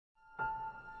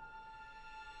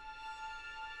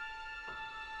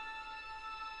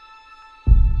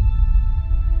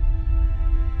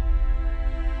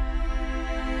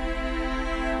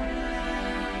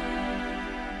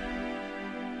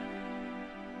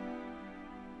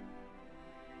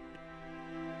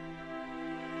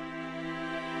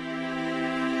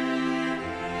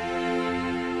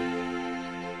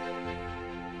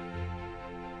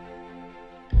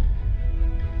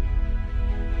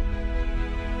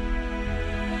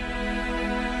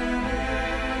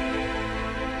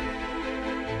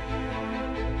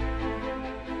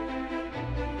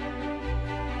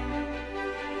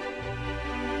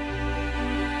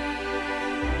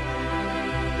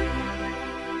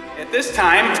At this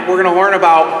time, we're going to learn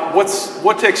about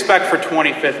what to expect for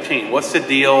 2015. What's the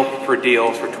deal for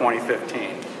deals for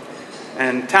 2015?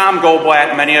 And Tom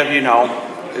Goldblatt, many of you know,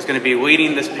 is going to be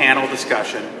leading this panel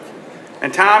discussion.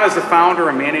 And Tom is the founder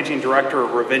and managing director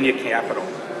of Ravinia Capital.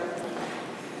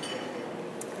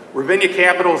 Ravinia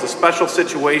Capital is a special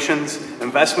situations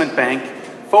investment bank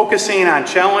focusing on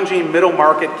challenging middle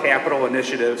market capital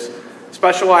initiatives,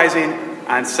 specializing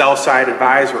on sell-side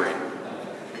advisory.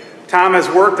 Tom has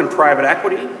worked in private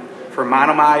equity for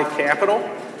Monomai Capital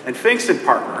and Finkston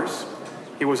Partners.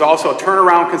 He was also a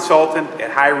turnaround consultant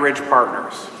at High Ridge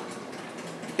Partners.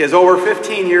 He has over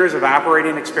 15 years of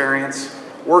operating experience,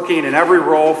 working in every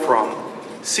role from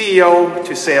CEO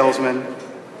to salesman.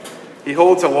 He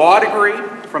holds a law degree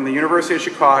from the University of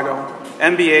Chicago,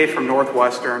 MBA from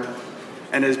Northwestern,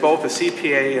 and is both a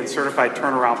CPA and certified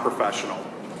turnaround professional.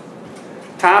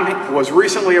 Tom was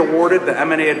recently awarded the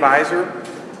M&A Advisor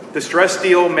Distressed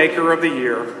Deal Maker of the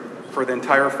Year for the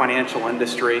entire financial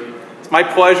industry. It's my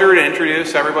pleasure to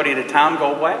introduce everybody to Tom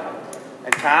Goldblatt.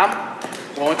 And Tom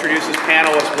will introduce his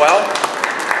panel as well.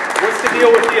 What's the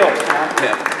deal with deals, Tom?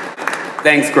 Yeah.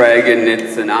 Thanks, Greg, and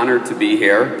it's an honor to be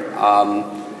here.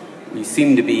 We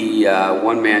seem to be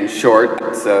one man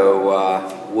short,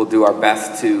 so we'll do our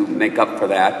best to make up for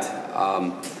that.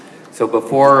 So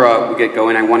before we get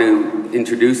going, I want to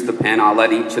introduce the panel. I'll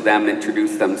let each of them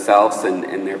introduce themselves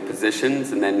and their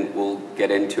positions, and then we'll get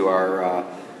into our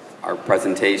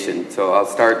presentation. So I'll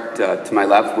start to my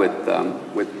left with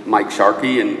Mike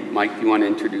Sharkey. And Mike, you want to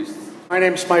introduce? My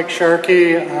name's Mike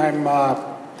Sharkey. I'm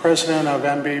president of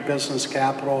MB Business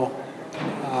Capital.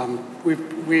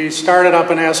 We started up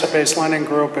an asset-based lending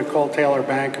group at Cole Taylor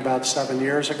Bank about 7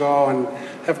 years ago and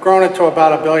have grown it to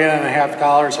about $1.5 billion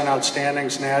in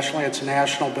outstandings nationally. It's a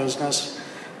national business.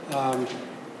 I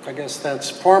guess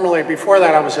that's formally, before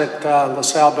that I was at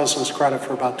LaSalle Business Credit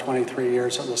for about 23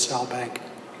 years at LaSalle Bank.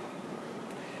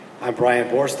 I'm Brian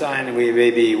Boorstein, and we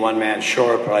may be one man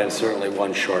short, but I'm certainly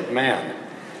one short man.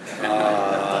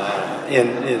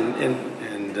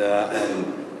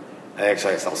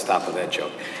 Actually, I'll stop with that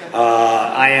joke.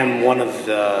 I am one of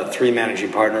the 3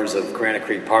 managing partners of Granite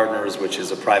Creek Partners, which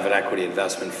is a private equity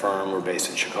investment firm. We're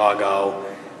based in Chicago.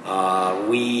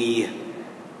 We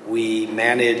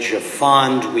manage a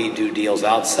fund. We do deals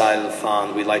outside of the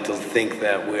fund. We like to think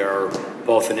that we're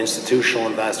both an institutional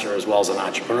investor as well as an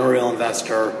entrepreneurial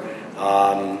investor.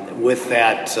 With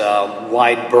that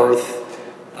wide berth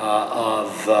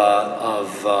of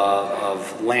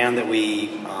land that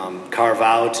we carve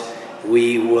out,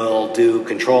 we will do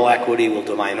control equity, we'll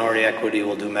do minority equity,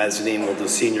 we'll do mezzanine, we'll do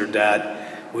senior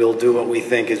debt. We'll do what we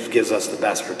think gives us the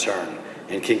best return.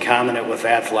 And concomitant with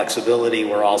that flexibility,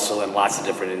 we're also in lots of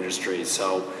different industries.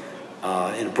 So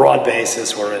in a broad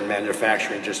basis, we're in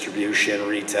manufacturing, distribution,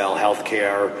 retail,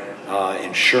 healthcare,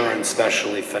 insurance,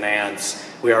 specialty finance.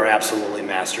 We are absolutely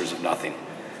masters of nothing.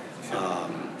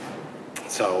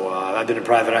 I've been in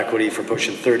private equity for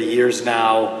pushing 30 years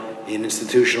now, in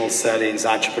institutional settings,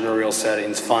 entrepreneurial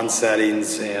settings, fund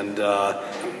settings, and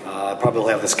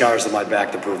probably have the scars on my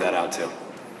back to prove that out too.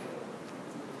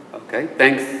 Okay,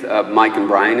 thanks Mike and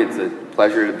Brian. It's a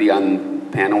pleasure to be on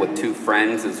the panel with 2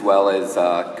 friends as well as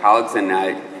colleagues. And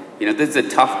this is a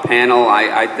tough panel,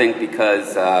 I think,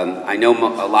 because I know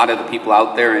a lot of the people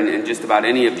out there, and just about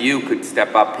any of you could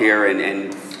step up here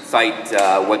and cite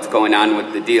what's going on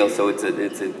with the deal. So it's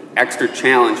an extra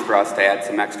challenge for us to add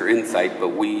some extra insight, but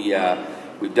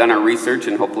we've done our research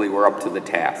and hopefully we're up to the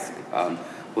task.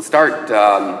 We'll start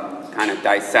kind of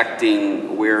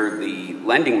dissecting where the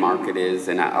lending market is,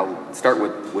 and I'll start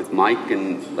with Mike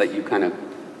and let you kind of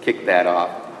kick that off.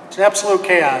 It's absolute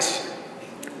chaos.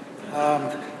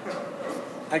 I've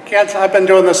been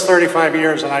doing this 35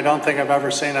 years and I don't think I've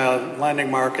ever seen a lending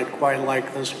market quite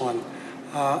like this one.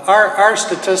 Our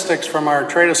statistics from our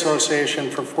trade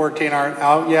association for 14 aren't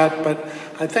out yet, but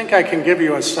I think I can give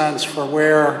you a sense for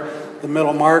where the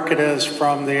middle market is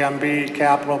from the MB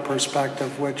Capital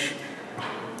perspective, which,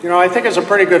 I think is a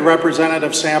pretty good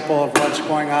representative sample of what's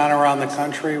going on around the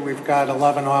country. We've got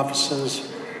 11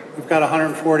 offices. We've got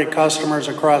 140 customers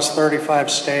across 35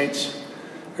 states.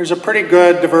 There's a pretty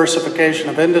good diversification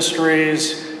of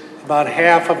industries. About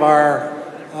half of our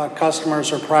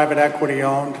customers are private equity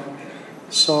owned.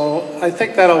 So I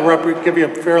think that'll give you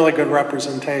a fairly good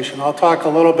representation. I'll talk a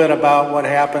little bit about what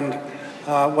happened,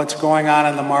 what's going on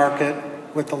in the market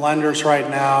with the lenders right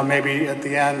now. Maybe at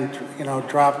the end,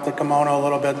 drop the kimono a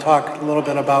little bit, talk a little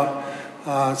bit about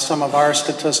some of our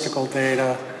statistical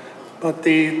data. But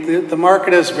the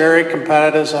market is very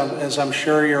competitive, as I'm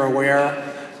sure you're aware.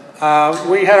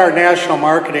 We had our national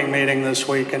marketing meeting this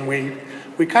week, and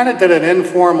we we kind of did an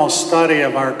informal study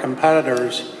of our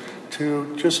competitors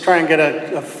to just try and get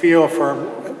a feel for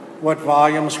what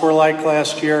volumes were like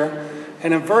last year.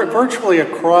 And virtually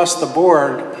across the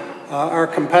board, our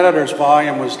competitors'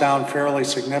 volume was down fairly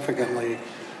significantly.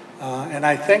 And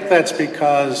I think that's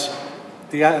because,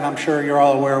 and I'm sure you're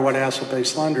all aware of what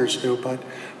asset-based lenders do, but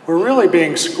we're really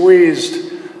being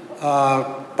squeezed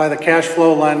by the cash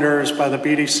flow lenders, by the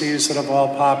BDCs that have all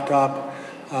popped up,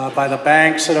 by the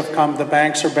banks that have come. The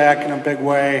banks are back in a big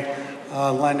way,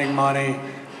 lending money.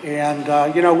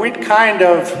 And, you know, we'd kind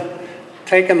of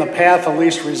taken the path of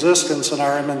least resistance in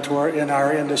our inventory, in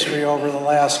our industry over the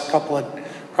last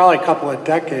probably a couple of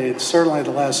decades, certainly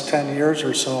the last 10 years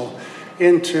or so,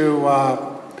 into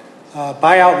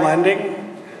buyout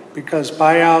lending, because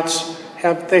buyouts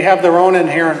have their own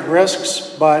inherent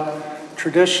risks, but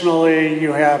traditionally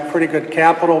you have pretty good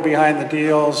capital behind the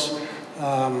deals.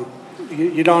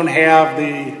 You don't have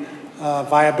the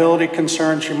viability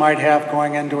concerns you might have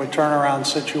going into a turnaround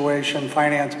situation,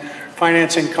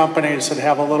 financing companies that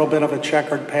have a little bit of a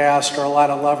checkered past or a lot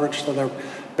of leverage to their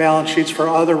balance sheets for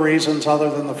other reasons other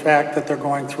than the fact that they're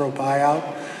going through a buyout.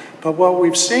 But what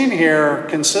we've seen here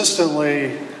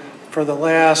consistently for the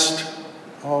last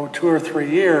 2 or 3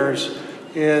 years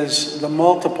is the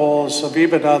multiples of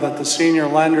EBITDA that the senior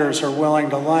lenders are willing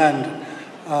to lend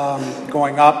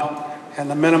going up, and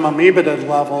the minimum EBITDA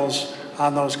levels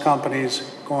on those companies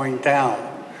going down.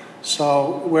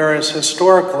 So whereas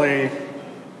historically,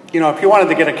 you know, if you wanted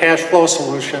to get a cash flow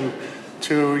solution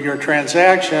to your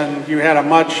transaction, you had a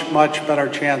much, much better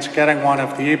chance getting one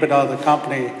if the EBITDA of the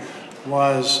company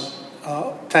was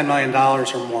 $10 million or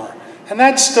more. And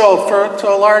that's still, to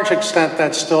a large extent,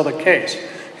 that's still the case.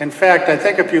 In fact, I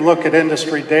think if you look at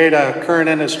industry data, current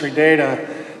industry data,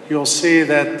 you'll see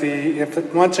that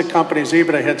once a company's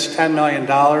EBITDA hits $10 million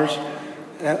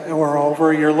or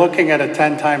over, you're looking at a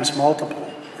 10 times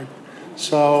multiple.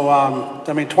 So,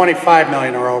 I mean, 25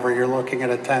 million or over, you're looking at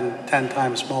a 10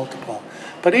 times multiple.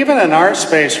 But even in our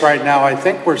space right now, I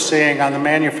think we're seeing on the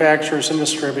manufacturers and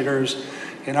distributors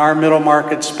in our middle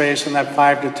market space, in that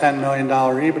 $5 to $10 million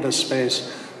EBITDA space,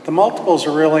 the multiples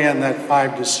are really in that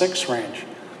 5 to 6 range.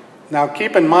 Now,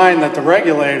 keep in mind that the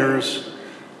regulators,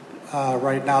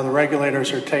 right now, the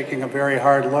regulators are taking a very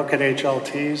hard look at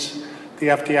HLTs. The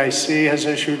FDIC has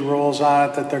issued rules on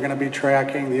it that they're going to be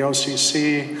tracking. The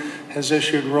OCC has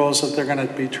issued rules that they're going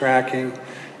to be tracking.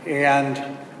 And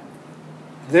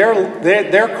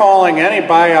they're calling any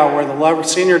buyout where the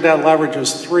senior debt leverage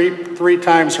is three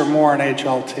times or more in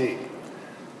HLT.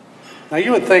 Now,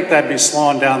 you would think that'd be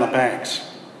slowing down the banks,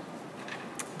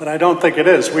 but I don't think it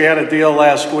is. We had a deal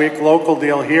last week, local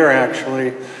deal here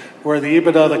actually, where the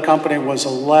EBITDA of the company was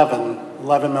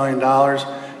 $11 million,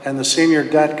 and the senior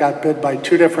debt got bid by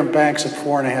 2 different banks at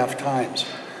 4.5 times.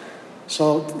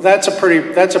 So that's a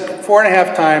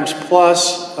 4.5 times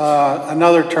plus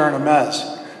another turn of mezz.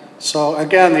 So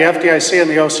again, the FDIC and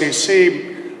the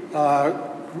OCC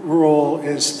rule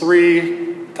is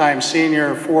 3 times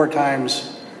senior, 4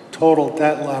 times total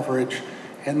debt leverage,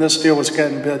 and this deal was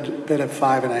getting bid at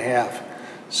 5.5.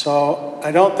 So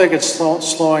I don't think it's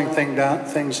slowing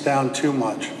things down too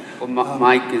much. Well,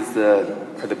 Mike,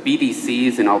 are the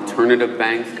BDCs and alternative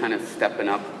banks kind of stepping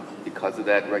up because of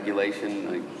that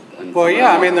regulation? Well,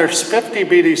 yeah, I mean, there's 50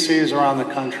 BDCs around the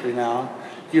country now.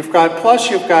 You've got,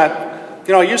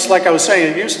 you know, like I was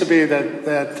saying, it used to be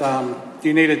that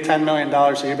you needed $10 million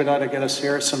of EBITDA to get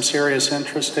some serious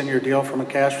interest in your deal from a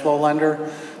cash flow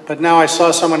lender. But now I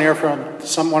saw someone here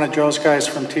one of Joe's guys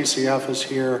from TCF is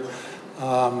here.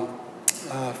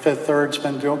 Fifth Third's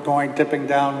been dipping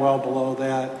down well below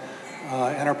that.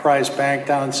 Enterprise Bank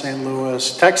down in St.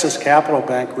 Louis. Texas Capital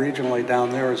Bank regionally down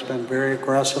there has been very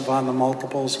aggressive on the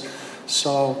multiples.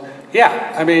 So,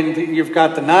 yeah, I mean, you've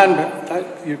got the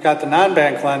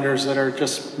non-bank lenders that are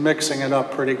just mixing it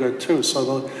up pretty good too.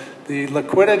 So the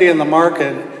liquidity in the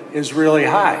market is really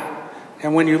high.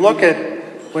 And when you look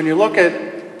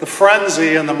at the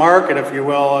frenzy in the market, if you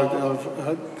will,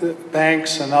 of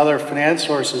banks and other finance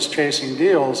sources chasing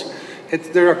deals,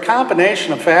 there are a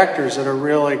combination of factors that are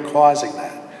really causing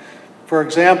that. For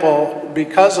example,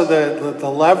 because of the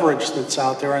leverage that's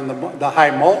out there and the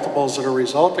high multiples that are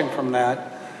resulting from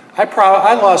that,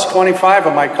 I lost 25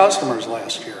 of my customers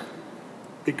last year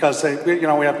because we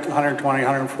have 120,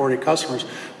 140 customers.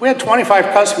 We had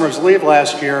 25 customers leave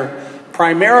last year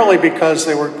primarily because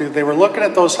they were looking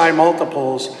at those high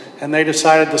multiples and they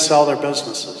decided to sell their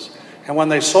businesses. And when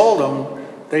they sold them,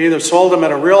 they either sold them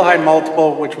at a real high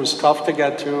multiple, which was tough to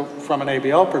get to from an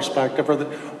ABL perspective,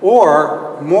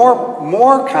 or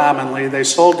more commonly, they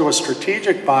sold to a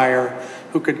strategic buyer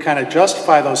who could kind of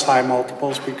justify those high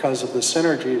multiples because of the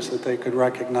synergies that they could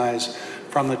recognize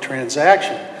from the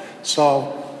transaction.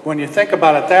 So when you think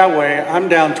about it that way, I'm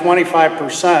down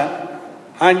 25%.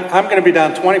 I'm going to be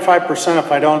down 25%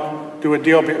 if I don't do a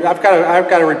deal. I've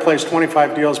got to replace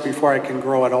 25 deals before I can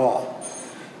grow at all.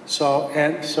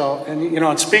 And you know,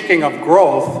 and speaking of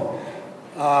growth,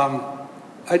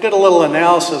 I did a little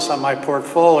analysis on my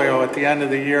portfolio at the end of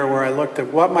the year where I looked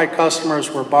at what my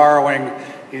customers were borrowing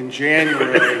in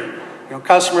January. You know,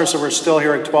 customers that were still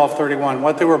here at 12/31,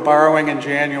 what they were borrowing in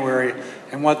January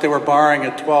and what they were borrowing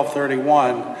at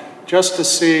 12/31, just to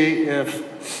see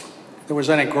if there was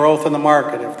any growth in the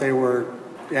market, if they were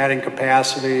adding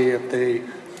capacity,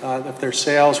 if their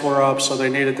sales were up, so they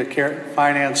needed to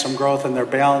finance some growth in their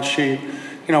balance sheet.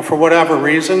 You know, for whatever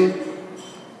reason,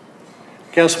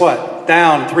 guess what?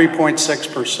 Down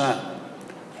 3.6%.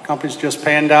 Companies just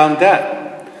paying down debt.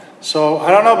 So I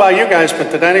don't know about you guys,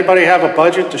 but did anybody have a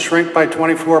budget to shrink by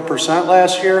 24%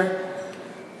 last year?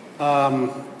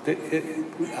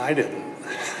 I didn't.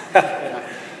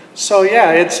 So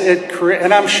yeah,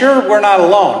 and I'm sure we're not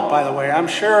alone, by the way. I'm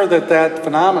sure that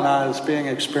phenomenon is being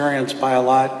experienced by a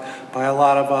lot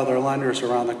of other lenders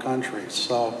around the country.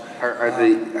 So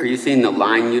are you seeing the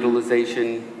line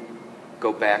utilization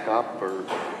go back up, or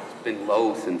it's been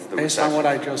low since the based recession? on what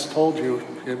I just told you,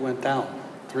 it went down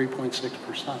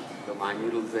 3.6%. The line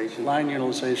utilization? Line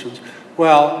utilizations.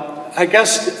 Well, I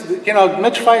guess, you know,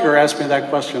 Mitch Feiger asked me that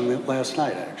question last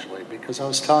night, actually, because I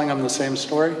was telling him the same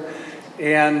story.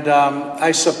 And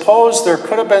I suppose there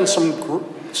could have been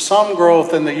some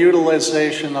growth in the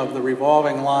utilization of the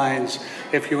revolving lines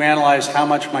if you analyzed how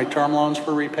much my term loans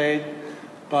were repaid.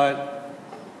 But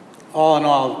all in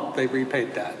all, they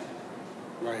repaid debt,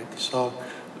 right? So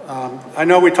I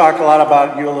know we talked a lot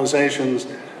about utilizations,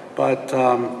 but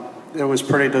it was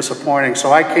pretty disappointing.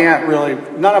 So I can't really,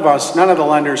 none of the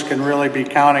lenders can really be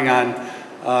counting on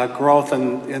growth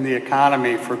in the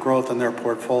economy for growth in their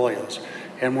portfolios.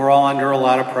 And we're all under a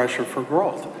lot of pressure for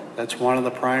growth. That's one of the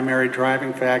primary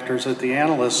driving factors that the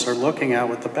analysts are looking at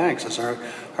with the banks is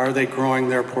are they growing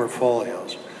their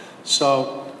portfolios?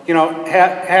 So, you know,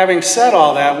 having said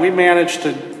all that, we managed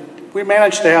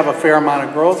to have a fair amount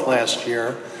of growth last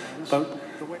year, but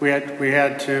we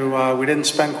didn't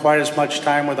spend quite as much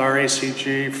time with our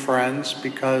ACG friends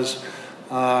because,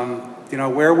 you know,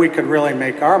 where we could really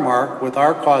make our mark with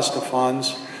our cost of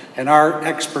funds and our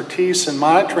expertise in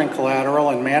monitoring collateral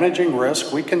and managing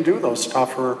risk, we can do those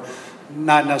tougher,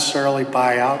 not necessarily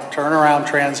buyout, turnaround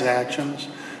transactions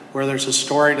where there's a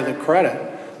story to the credit.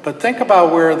 But think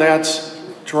about where that's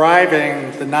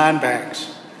driving the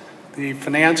non-banks, the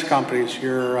finance companies,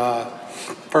 your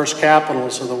First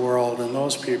Capitals of the world and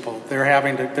those people.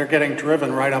 They're getting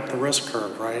driven right up the risk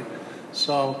curve, right?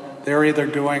 So they're either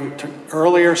doing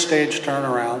earlier stage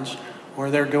turnarounds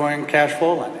or they're doing cash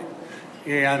flow lending.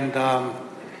 And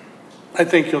I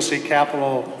think you'll see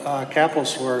Capital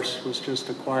Source was just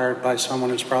acquired by someone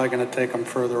who's probably going to take them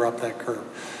further up that curve.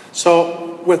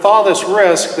 So with all this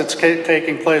risk that's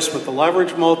taking place with the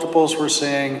leverage multiples we're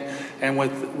seeing and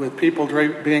with people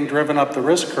being driven up the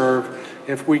risk curve,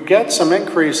 if we get some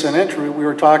increase in interest, we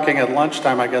were talking at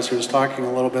lunchtime, I guess he was talking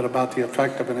a little bit about the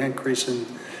effect of an increase in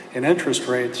interest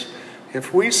rates.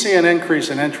 If we see an increase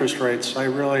in interest rates, I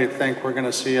really think we're going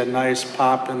to see a nice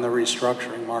pop in the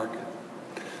restructuring market.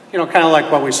 You know, kind of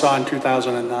like what we saw in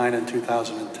 2009 and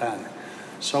 2010.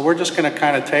 So we're just going to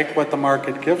kind of take what the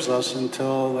market gives us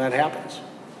until that happens.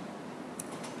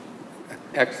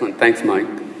 Excellent. Thanks, Mike.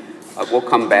 We'll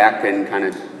come back and kind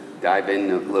of dive in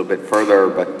a little bit further,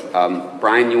 but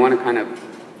Brian, you want to kind of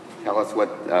tell us what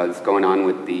is going on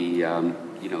with the,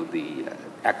 you know, the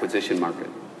acquisition market?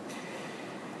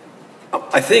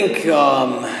 I think,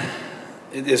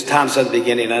 as Tom said at the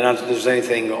beginning, I don't know if there's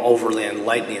anything overly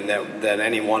enlightening that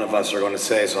any one of us are going to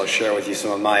say, so I'll share with you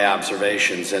some of my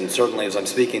observations. And certainly as I'm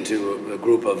speaking to a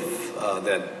group of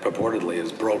that purportedly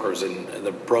is brokers and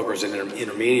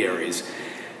intermediaries,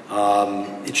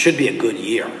 it should be a good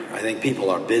year. I think people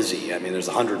are busy. I mean, there's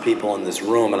 100 people in this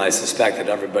room, and I suspect that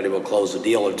everybody will close a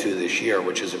deal or two this year,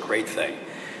 which is a great thing.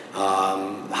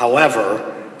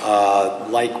 However,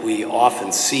 like we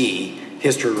often see,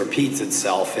 history repeats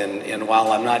itself, and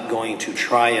while I'm not going to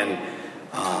try and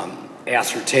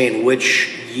ascertain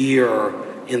which year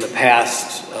in the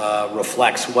past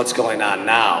reflects what's going on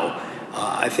now,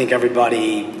 I think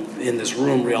everybody in this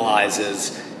room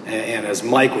realizes, and as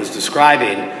Mike was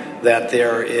describing, that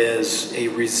there is a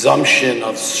resumption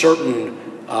of certain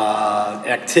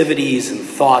activities and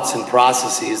thoughts and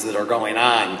processes that are going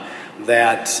on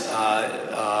that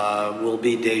will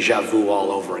be deja vu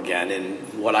all over again. And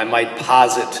what I might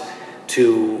posit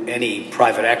to any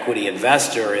private equity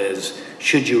investor is,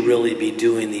 should you really be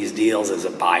doing these deals as a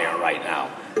buyer right now?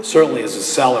 Certainly as a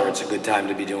seller, it's a good time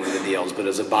to be doing the deals, but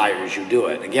as a buyer, you should do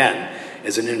it. Again,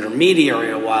 as an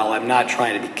intermediary, while I'm not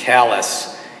trying to be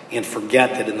callous and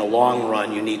forget that in the long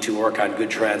run, you need to work on good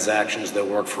transactions that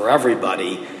work for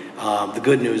everybody, the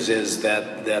good news is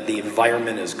that the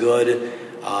environment is good.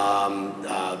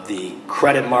 The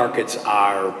credit markets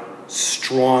are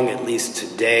strong, at least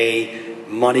today.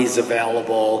 Money's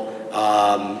available.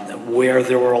 Where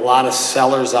there were a lot of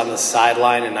sellers on the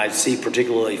sideline, and I see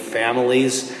particularly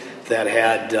families that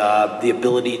had the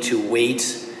ability to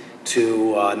wait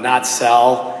to not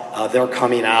sell, they're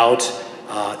coming out.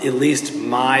 At least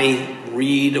my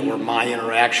read or my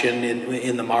interaction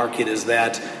in the market is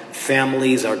that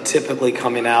families are typically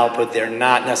coming out, but they're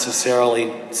not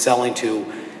necessarily selling to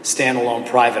standalone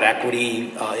private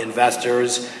equity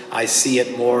investors. I see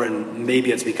it more, and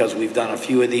maybe it's because we've done a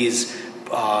few of these.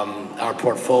 Our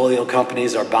portfolio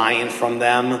companies are buying from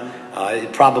them.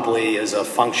 It probably is a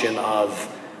function of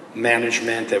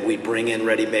management that we bring in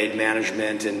ready-made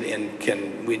management, and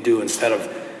can we do, instead of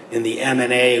in the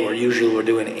M&A where usually we're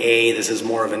doing A, this is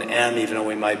more of an M, even though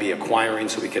we might be acquiring,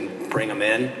 so we can bring them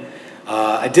in.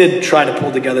 I did try to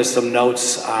pull together some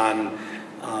notes on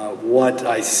what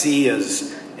I see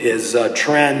is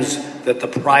trends that the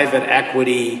private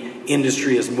equity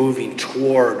industry is moving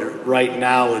toward right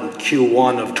now in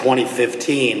Q1 of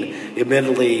 2015.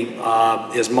 Admittedly,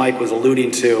 as Mike was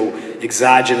alluding to,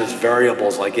 exogenous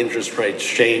variables like interest rate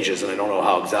changes, and I don't know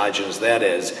how exogenous that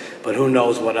is, but who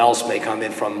knows what else may come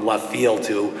in from left field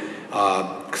to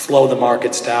slow the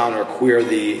markets down or queer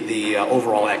the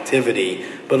overall activity.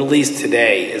 But at least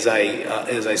today, as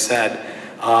I said,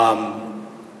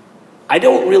 I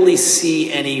don't really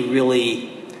see any really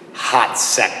hot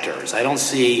sectors. I don't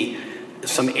see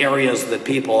some areas that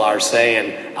people are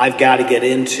saying, I've got to get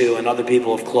into, and other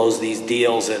people have closed these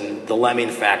deals and the lemming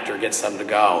factor gets them to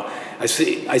go. I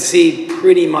see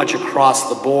pretty much across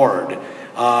the board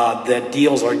that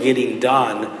deals are getting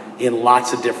done in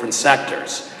lots of different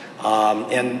sectors.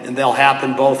 And they'll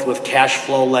happen both with cash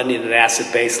flow lending and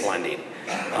asset-based lending.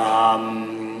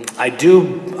 I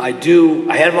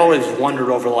have always wondered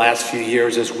over the last few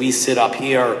years, as we sit up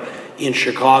here in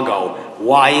Chicago,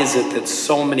 why is it that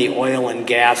so many oil and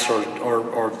gas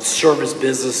or service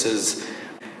businesses,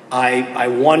 I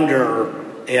wonder,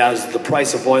 as the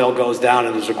price of oil goes down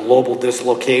and there's a global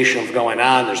dislocation going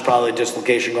on, there's probably a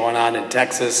dislocation going on in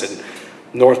Texas and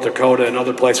North Dakota and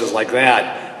other places like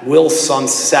that, will some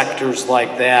sectors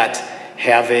like that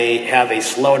have a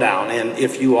slowdown? And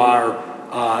if you are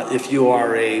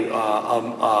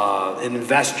an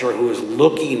investor who is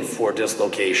looking for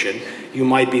dislocation, you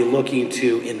might be looking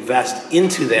to invest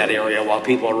into that area while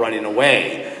people are running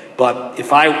away. But if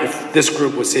this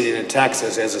group was sitting in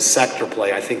Texas as a sector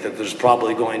play, I think that there's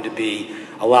probably going to be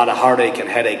a lot of heartache and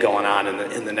headache going on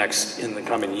in the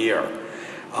coming year.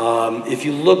 If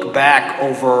you look back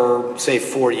over, say,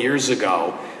 4 years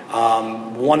ago,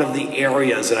 one of the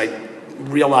areas that I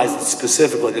realized that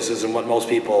specifically, this isn't what most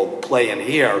people play in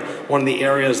here, one of the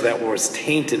areas that was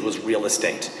tainted was real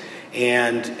estate.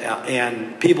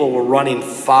 And people were running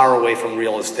far away from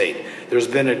real estate. There's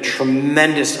been a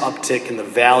tremendous uptick in the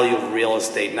value of real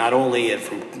estate, not only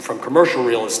from commercial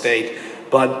real estate,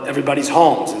 but everybody's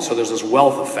homes. And so there's this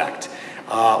wealth effect.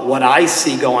 What I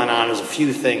see going on is a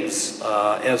few things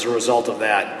as a result of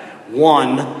that.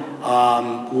 One,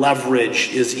 leverage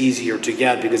is easier to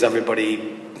get because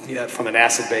everybody, from an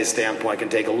asset-based standpoint, can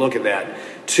take a look at that.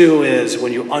 Two is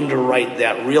when you underwrite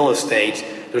that real estate,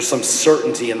 there's some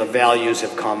certainty and the values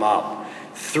have come up.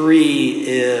 Three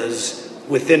is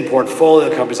within portfolio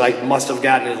companies, I must have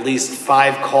gotten at least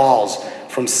 5 calls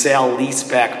from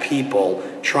sale-leaseback people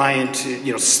trying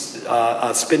to,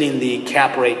 spinning the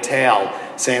cap rate tail,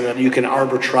 saying that you can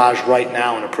arbitrage right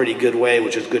now in a pretty good way,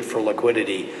 which is good for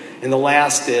liquidity. And the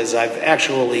last is I've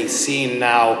actually seen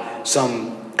now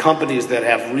some companies that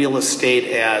have real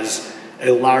estate as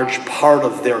a large part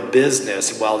of their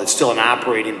business. While it's still an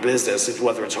operating business,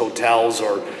 whether it's hotels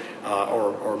or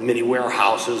mini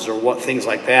warehouses or things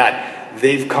like that,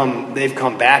 they've come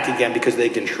back again because they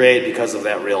can trade because of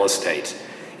that real estate.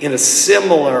 In a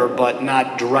similar but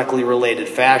not directly related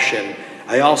fashion,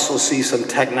 I also see some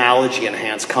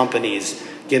technology-enhanced companies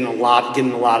getting a lot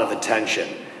of attention,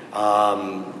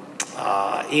 and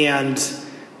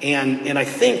I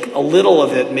think a little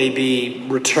of it may be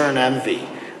return envy.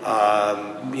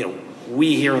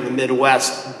 We here in the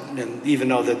Midwest, and even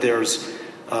though that there's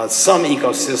some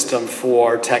ecosystem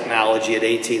for technology at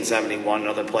 1871 and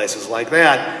other places like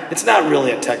that, it's not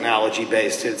really a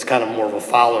technology-based. It's kind of more of a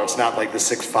follower. It's not like the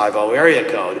 650 area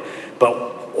code. but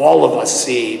all of us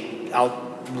see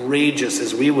outrageous,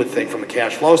 as we would think from a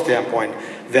cash flow standpoint,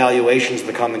 valuations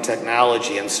becoming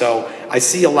technology. And so I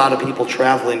see a lot of people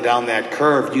traveling down that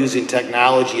curve using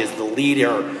technology as the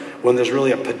leader when there's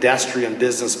really a pedestrian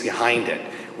business behind it.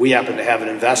 We happen to have an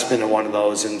investment in one of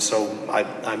those, and so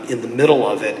I'm in the middle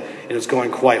of it, and it's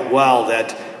going quite well.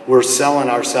 That we're selling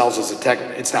ourselves as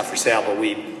it's not for sale, but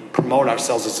we promote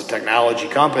ourselves as a technology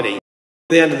company. At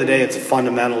the end of the day,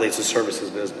 fundamentally it's a services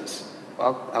business.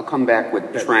 Well, I'll come back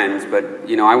with trends, but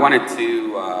I wanted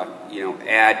to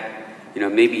add,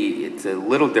 maybe it's a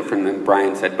little different than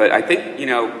Brian said, but I think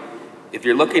if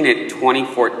you're looking at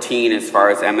 2014 as far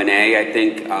as M&A, I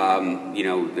think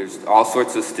there's all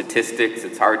sorts of statistics.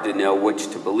 It's hard to know which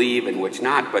to believe and which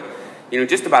not, but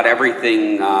just about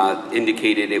everything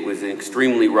indicated it was an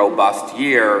extremely robust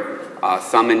year.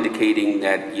 Some indicating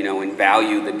that in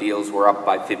value the deals were up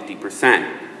by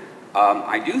 50%.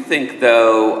 I do think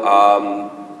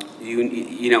though,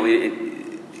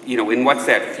 and what's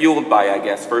that fueled by? I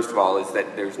guess first of all is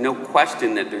that there's no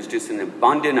question that there's just an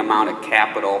abundant amount of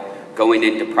capital going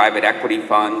into private equity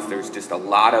funds. There's just a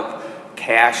lot of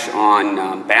cash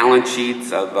on balance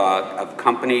sheets of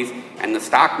companies, and the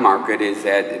stock market is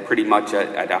at pretty much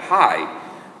at a high.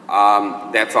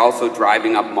 That's also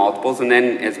driving up multiples. And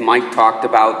then, as Mike talked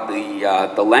about,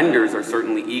 the lenders are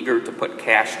certainly eager to put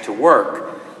cash to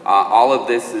work. All of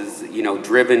this is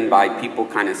driven by people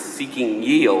kind of seeking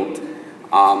yield.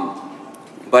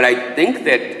 But I think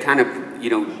that kind of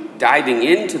diving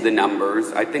into the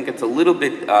numbers, I think it's a little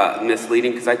bit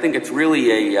misleading, because I think it's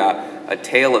really a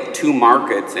tale of two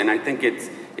markets, and I think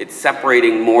it's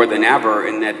separating more than ever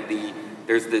in that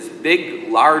there's this big,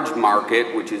 large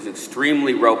market which is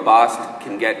extremely robust,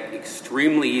 can get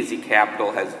extremely easy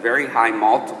capital, has very high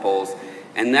multiples,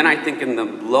 and then I think in the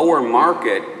lower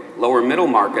middle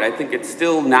market, I think it's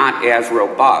still not as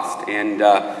robust. And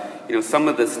some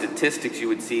of the statistics you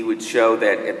would see would show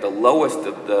that at the lowest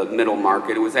of the middle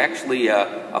market, it was actually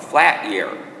a flat year.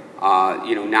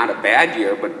 Not a bad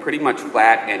year, but pretty much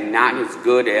flat and not as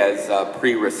good as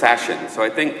pre-recession. So I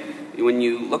think when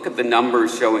you look at the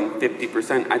numbers showing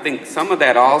 50%, I think some of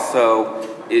that also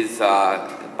is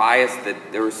biased that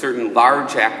there were certain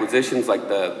large acquisitions like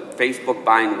the Facebook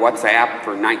buying WhatsApp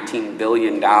for $19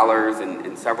 billion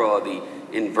and several of the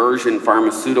inversion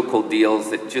pharmaceutical deals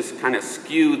that just kind of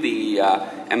skew the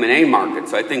M&A market.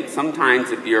 So I think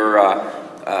sometimes if you're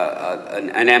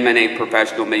an M&A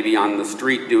professional maybe on the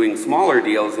street doing smaller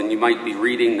deals and you might be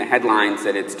reading the headlines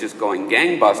that it's just going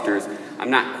gangbusters,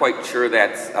 I'm not quite sure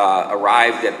that's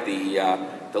arrived at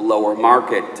the lower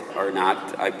market or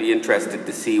not. I'd be interested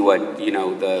to see what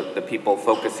the people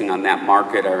focusing on that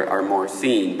market are more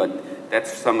seeing, but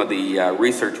that's some of the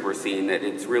research we're seeing, that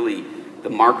it's really the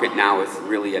market now is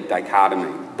really a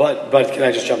dichotomy. But can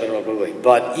I just jump in real quickly?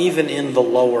 But even in the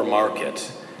lower market,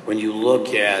 when you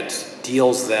look at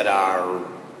deals that are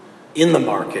in the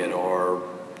market or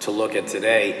to look at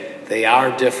today, they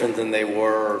are different than they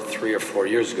were 3 or 4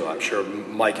 years ago. I'm sure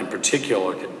Mike in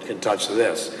particular can touch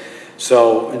this.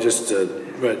 So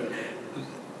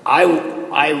I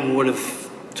would have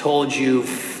told you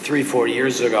 3 or 4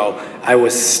 years ago, I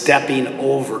was stepping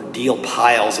over deal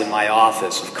piles in my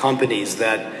office of companies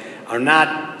that are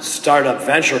not startup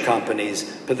venture companies,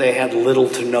 but they had little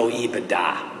to no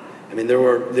EBITDA. I mean, there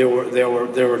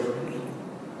were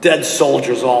dead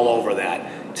soldiers all over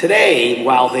that. Today,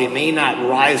 while they may not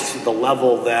rise to the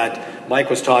level that Mike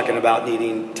was talking about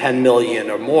needing 10 million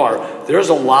or more, there's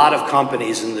a lot of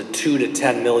companies in the 2 to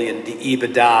 10 million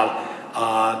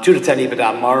EBITDA, 2 to 10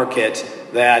 EBITDA market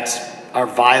that are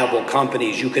viable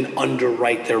companies. You can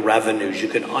underwrite their revenues. You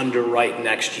can underwrite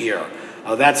next year.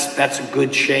 That's a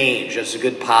good change. That's a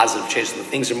good positive change. So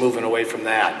things are moving away from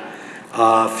that.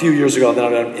 A few years ago,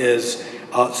 that is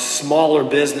smaller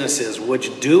businesses,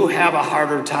 which do have a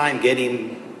harder time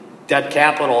getting debt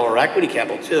capital or equity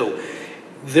capital too.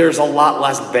 There's a lot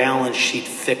less balance sheet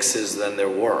fixes than there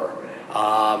were.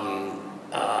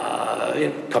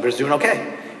 Companies doing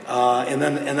okay. And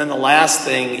then the last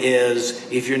thing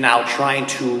is, if you're now trying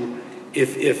to,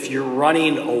 if you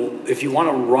want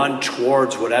to run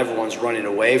towards what everyone's running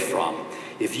away from,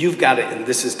 if you've got it, and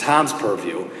this is Tom's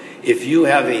purview, if you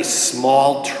have a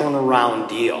small turnaround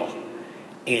deal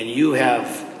and you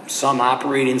have some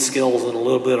operating skills and a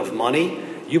little bit of money,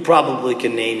 you probably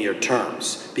can name your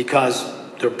terms, because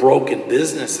they're broken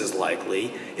businesses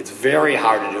likely. It's very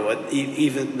hard to do it.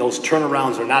 Even those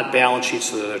turnarounds are not balance sheets,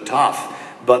 so they're tough.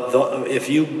 But if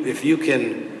you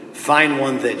can find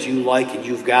one that you like and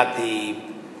you've got the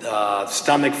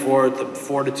stomach for it, the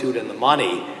fortitude and the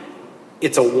money,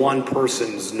 it's a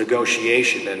one-person's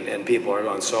negotiation, and people are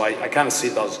going. So I kind of see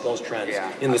those trends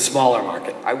in the smaller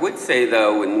market. I would say,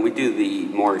 though, when we do the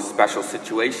more special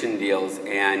situation deals,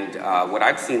 and what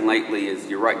I've seen lately is,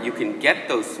 you're right, you can get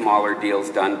those smaller deals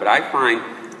done, but I find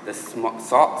the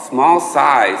small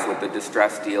size with the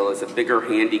distressed deal is a bigger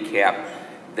handicap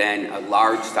than a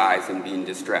large size in being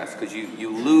distressed, because you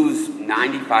lose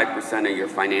 95% of your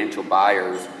financial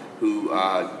buyers who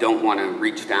don't want to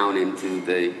reach down into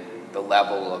the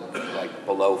level of like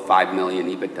below 5 million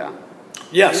EBITDA.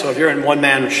 Yeah, so if you're in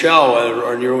one-man show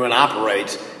or you're going to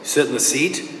operate, sit in the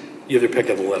seat, you have your pick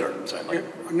of the litter. Sorry,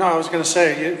 no, I was going to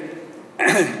say,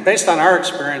 based on our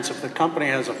experience, if the company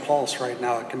has a pulse right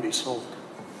now, it can be sold.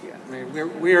 Yeah. I mean,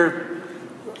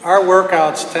 our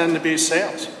workouts tend to be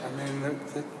sales. I mean,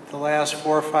 the last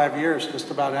 4 or 5 years,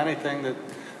 just about anything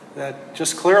that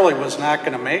just clearly was not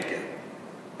going to make it.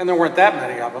 And there weren't that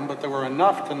many of them, but there were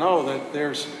enough to know that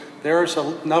there's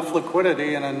enough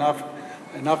liquidity and enough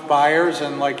buyers,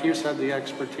 and like you said, the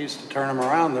expertise to turn them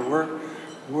around, that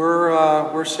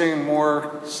we're seeing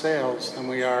more sales than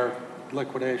we are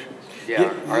liquidations.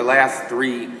 Yeah, our last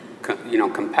 3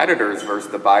 competitors versus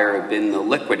the buyer have been the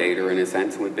liquidator in a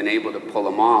sense, and we've been able to pull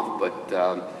them off, but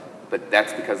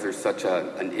that's because there's such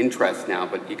an interest now.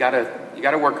 But you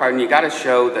gotta work hard, and you gotta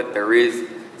show that there is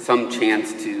some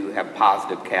chance to have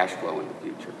positive cash flow in the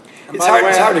future. It's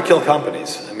hard to kill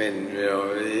companies. I mean,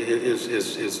 as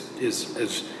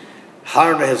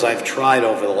hard as I've tried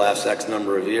over the last X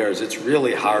number of years, it's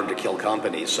really hard to kill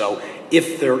companies. So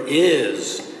if there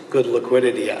is good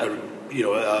liquidity, a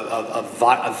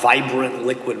vibrant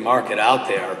liquid market out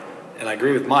there, and I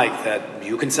agree with Mike that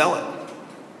you can sell it.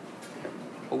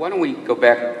 Well, why don't we go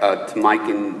back to Mike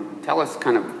and tell us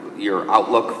kind of your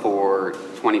outlook for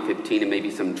 2015 and maybe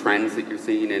some trends that you're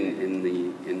seeing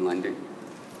in lending.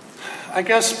 I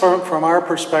guess from our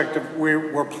perspective,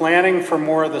 we're planning for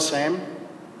more of the same.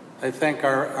 I think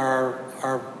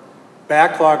our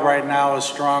backlog right now is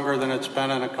stronger than it's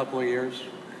been in a couple of years,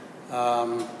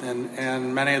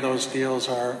 and many of those deals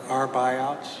are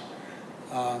buyouts.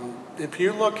 If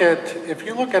you look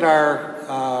at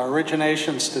our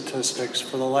origination statistics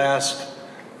for the last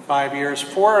 5 years,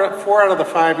 four out of the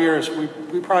 5 years, we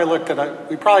probably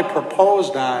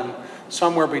proposed on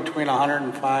somewhere between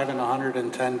 105 and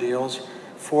 110 deals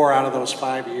 4 out of those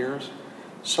 5 years.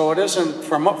 So it isn't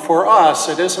for us.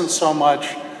 It isn't so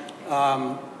much.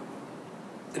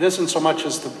 It isn't so much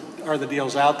as are the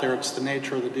deals out there. It's the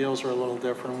nature of the deals are a little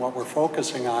different. What we're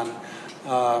focusing on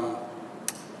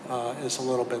is a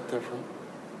little bit different.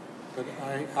 But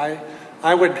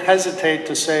I would hesitate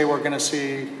to say we're going to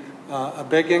see a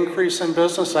big increase in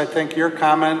business. I think your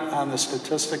comment on the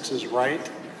statistics is right.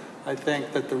 I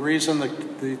think that the reason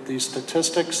the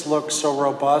statistics look so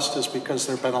robust is because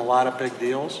there have been a lot of big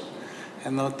deals,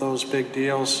 and those big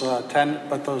deals tend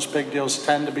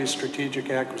to be strategic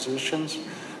acquisitions.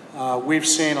 We've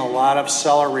seen a lot of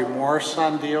seller remorse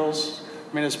on deals.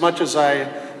 I mean, as much as I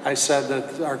said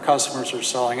that our customers are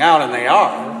selling out, and they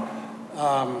are,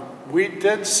 we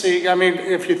did see, I mean,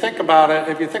 if you think about it,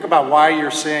 if you think about why you're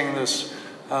seeing this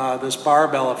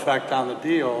barbell effect on the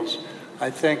deals, I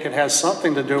think it has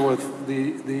something to do with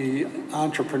the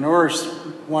entrepreneurs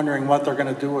wondering what they're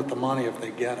going to do with the money if they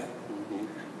get it,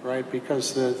 right?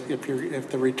 Because if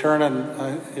the return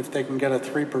on, if they can get a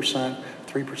 3%,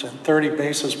 30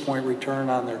 basis point return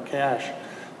on their cash,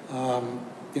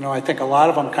 I think a lot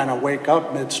of them kind of wake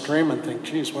up midstream and think,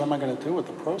 geez, what am I going to do with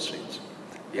the proceeds?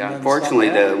 Yeah, unfortunately,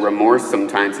 the remorse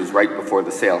sometimes is right before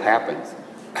the sale happens.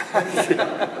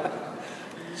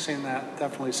 Seen that,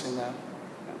 definitely seen that.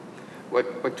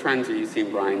 What trends are you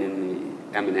seeing, Brian, in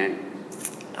the M&A?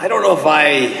 I don't know if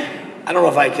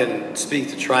I can speak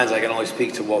to trends. I can only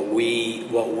speak to what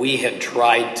we had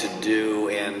tried to do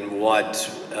and what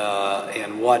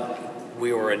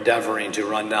we were endeavoring to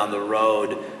run down the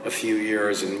road a few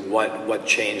years, and what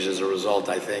changed as a result,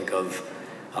 I think, of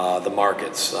the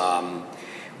markets.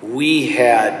 We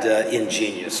had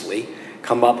ingeniously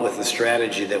come up with a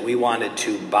strategy that we wanted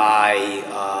to buy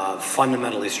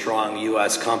fundamentally strong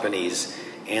U.S. companies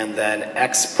and then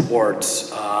export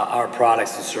our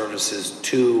products and services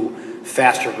to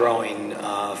faster growing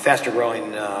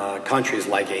countries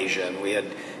like Asia. And we had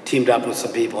teamed up with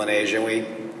some people in Asia, and we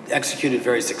executed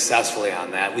very successfully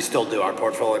on that. We still do. Our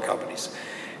portfolio companies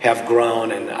have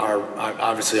grown, and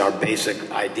obviously our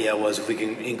basic idea was if we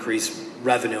can increase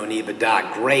revenue and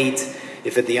EBITDA, great.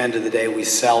 If at the end of the day we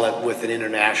sell it with an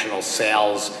international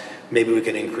sales, maybe we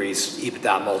can increase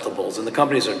EBITDA multiples, and the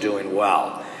companies are doing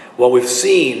well. What we've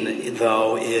seen,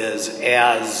 though, is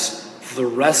as the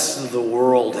rest of the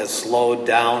world has slowed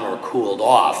down or cooled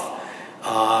off,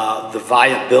 the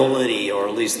viability, or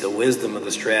at least the wisdom of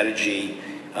the strategy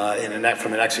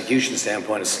from an execution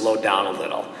standpoint, has slowed down a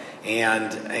little.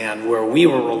 And where we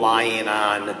were relying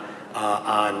on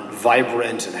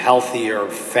vibrant and healthier,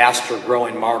 faster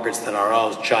growing markets than our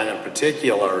own, China in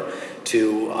particular,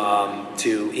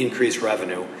 to increase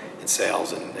revenue and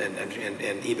sales and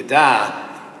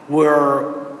EBITDA,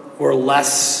 we're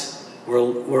less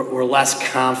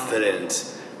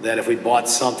confident that if we bought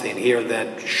something here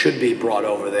that should be brought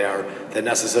over there, that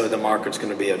necessarily the market's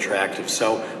going to be attractive.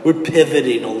 So we're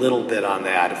pivoting a little bit on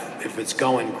that. If it's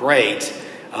going great,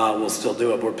 we'll still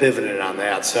do it. We're pivoting on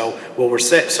that. So what we're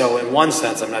saying, so in one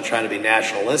sense, I'm not trying to be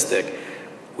nationalistic.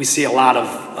 We see a lot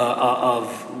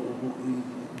of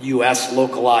U.S.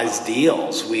 localized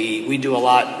deals. We do a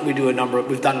lot. We've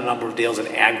done a number of deals in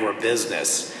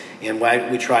agribusiness, and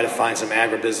we try to find some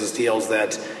agribusiness deals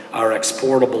that are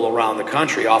exportable around the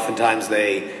country. Oftentimes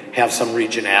they have some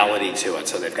regionality to it.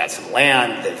 So they've got some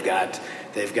land, they've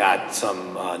got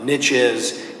some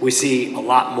niches. We see a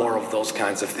lot more of those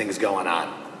kinds of things going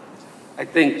on. I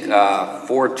think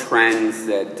 4 trends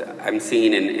that I'm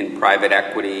seeing in private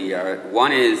equity are,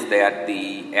 one is that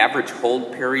the average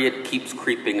hold period keeps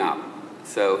creeping up.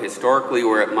 So historically,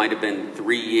 where it might have been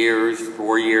 3 years,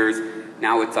 4 years,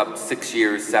 now it's up 6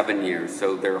 years, 7 years.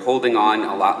 So they're holding on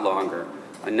a lot longer.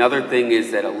 Another thing is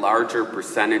that a larger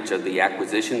percentage of the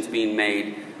acquisitions being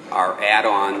made are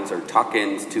add-ons or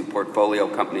tuck-ins to portfolio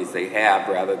companies they have,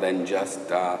 rather than just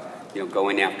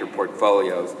going after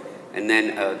portfolios. And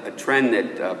then a trend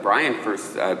that Brian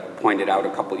first pointed out a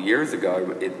couple years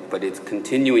ago, but it's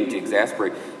continuing to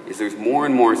exasperate, is there's more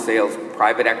and more sales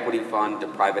private equity fund to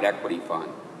private equity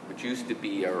fund, which used to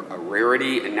be a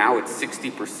rarity, and now it's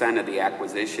 60% of the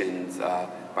acquisitions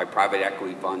by private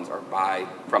equity funds are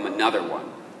from another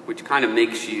one, which kind of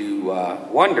makes you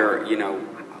wonder,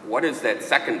 what is that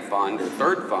second fund or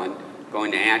third fund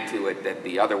going to add to it that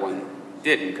the other one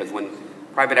didn't? Because when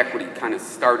private equity kind of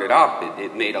started up,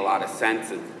 it made a lot of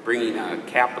sense of bringing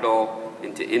capital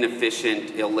into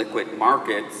inefficient, illiquid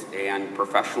markets and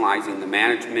professionalizing the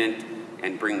management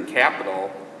and bringing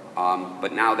capital.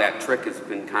 But now that trick has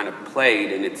been kind of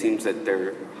played, and it seems that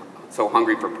they're so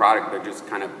hungry for product, they're just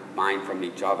kind of buying from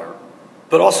each other.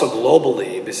 But also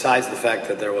globally, besides the fact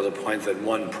that there was a point that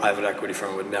one private equity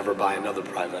firm would never buy another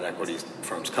private equity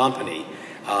firm's company,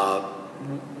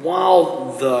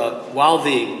 while the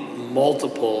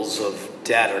multiples of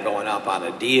debt are going up on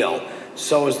a deal,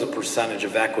 so is the percentage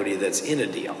of equity that's in a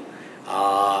deal.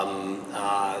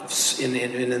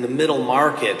 In the middle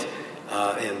market,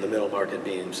 and the middle market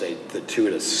being, say, the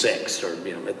 2 to 6 or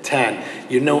at 10,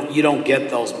 you don't get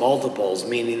those multiples,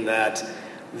 meaning that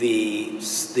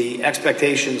the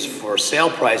expectations for sale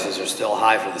prices are still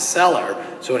high for the seller,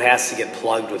 so it has to get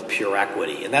plugged with pure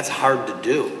equity, and that's hard to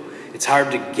do. It's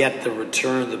hard to get the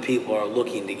return that people are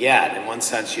looking to get. In one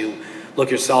sense, you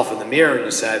look yourself in the mirror and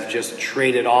you say, I've just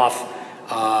traded off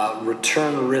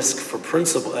return risk for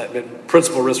principal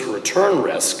risk for return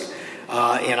risk,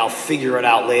 and I'll figure it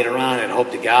out later on and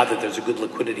hope to God that there's a good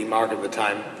liquidity market when the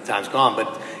time's gone.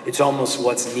 But it's almost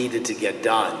what's needed to get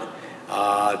done.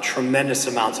 Tremendous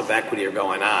amounts of equity are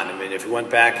going on. I mean, if we went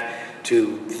back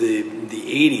to the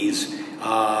 80s,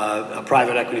 a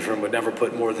private equity firm would never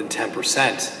put more than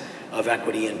 10% of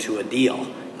equity into a deal.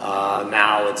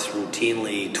 Now it's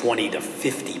routinely 20 to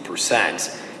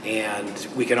 50%. And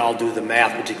we can all do the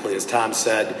math, particularly as Tom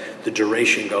said, the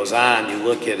duration goes on. You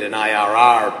look at an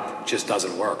IRR, it just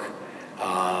doesn't work.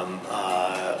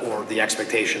 Or the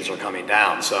expectations are coming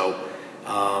down. So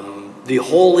the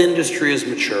whole industry has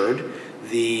matured.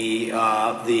 The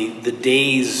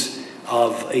days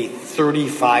of a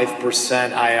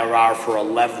 35% IRR for a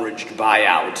leveraged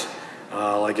buyout,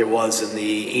 like it was in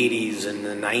the 80s and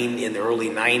in the early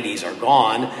 90s, are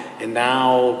gone. And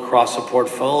now across the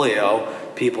portfolio,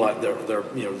 people have the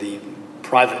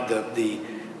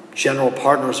general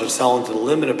partners are selling to the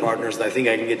limited partners. And I think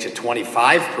I can get you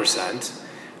 25%.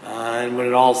 And when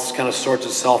it all kind of sorts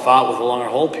itself out with a longer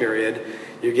hold period,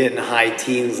 you're getting high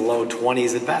teens, low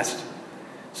 20s at best.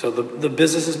 So the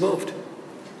business has moved.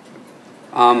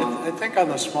 I think on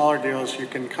the smaller deals, you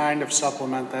can kind of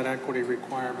supplement that equity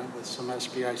requirement with some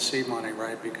SBIC money,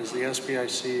 right? Because the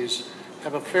SBICs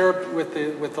have with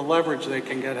the leverage they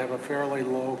can get, have a fairly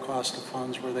low cost of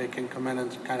funds where they can come in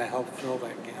and kind of help fill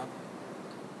that gap.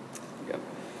 Yeah.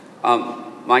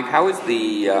 Mike, how is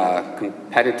the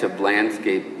competitive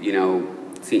landscape?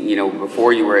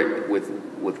 Before you were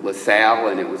with LaSalle,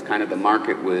 and it was kind of the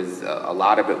market was a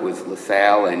lot of it was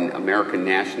LaSalle and American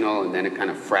National, and then it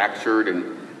kind of fractured.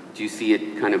 And do you see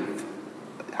it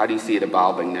how do you see it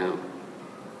evolving now?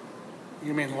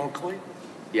 You mean locally?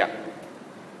 Yeah.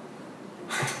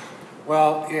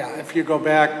 Well, yeah, if you go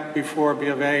back before B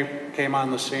of A came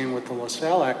on the scene with the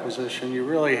LaSalle acquisition, you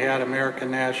really had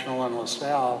American National and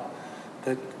LaSalle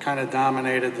that kind of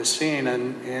dominated the scene,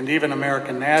 and even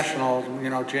American National, you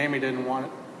know, Jamie didn't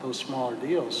want those smaller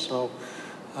deals. So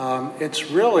it's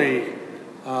really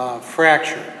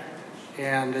fractured,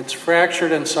 and it's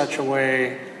fractured in such a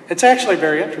way, it's actually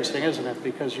very interesting, isn't it?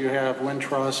 Because you have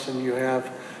Wintrust and you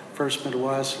have First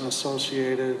Midwest and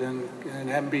Associated and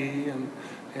MB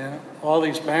and all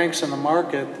these banks in the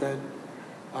market that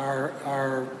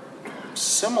are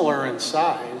similar in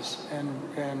size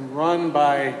and run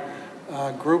by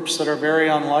groups that are very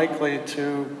unlikely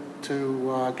to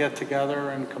get together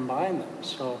and combine them.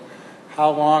 So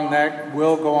how long that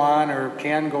will go on or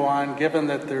can go on, given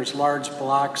that there's large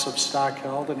blocks of stock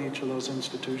held in each of those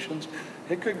institutions,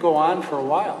 it could go on for a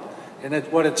while. And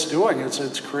what it's doing is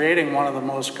it's creating one of the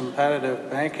most competitive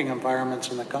banking environments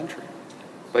in the country.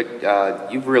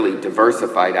 But you've really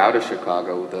diversified out of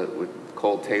Chicago with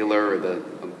Cole Taylor.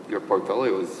 Your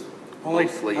portfolio is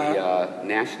mostly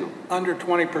national. Under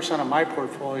 20% of my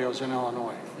portfolio is in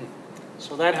Illinois.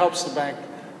 So that helps the bank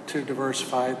to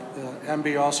diversify.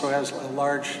 MB also has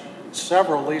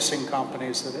several leasing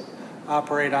companies that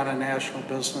operate on a national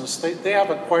business. They have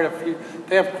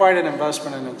they have quite an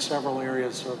investment in several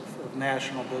areas of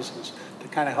national business to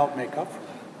kind of help make up for that.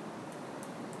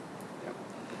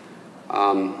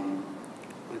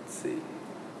 Let's see.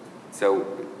 So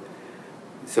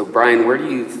Brian, where do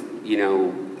you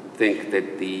think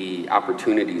that the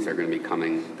opportunities are going to be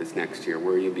coming this next year?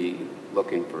 Where will you be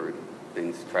looking for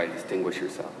things to try to distinguish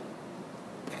yourself?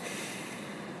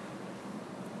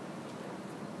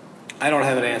 I don't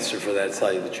have an answer for that, to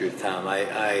tell you the truth, Tom.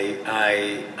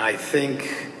 I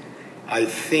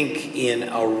think in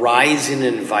a rising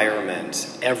environment,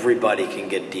 everybody can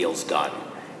get deals done.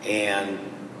 And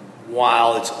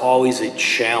while it's always a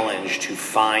challenge to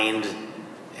find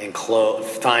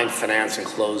finance and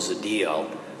close a deal,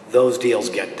 those deals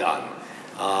get done.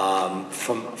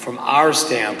 From our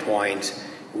standpoint,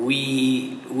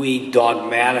 we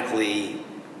dogmatically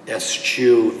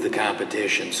eschew the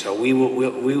competition. So we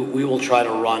will try to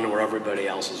run where everybody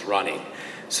else is running.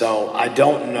 So I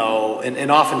don't know,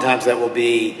 and oftentimes that will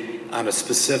be on a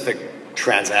specific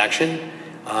transaction.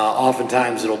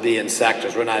 Oftentimes it'll be in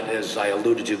sectors. We're not, as I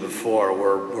alluded to before,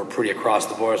 we're pretty across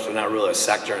the board, so we're not really a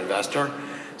sector investor.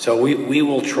 So we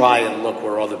will try and look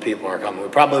where other people are coming. We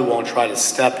probably won't try to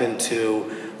step into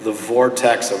the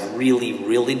vortex of really,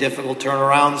 really difficult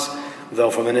turnarounds, though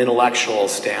from an intellectual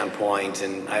standpoint,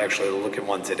 and I actually look at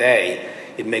one today,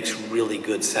 it makes really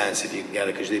good sense if you can get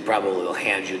it, because they probably will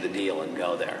hand you the deal and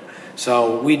go there.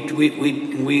 So we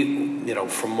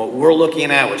from what we're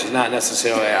looking at, which is not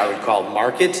necessarily I would call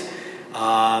market,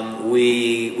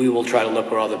 we will try to look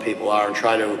where other people are and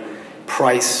try to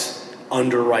price,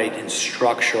 underwrite, and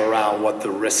structure around what the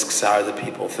risks are that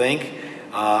people think.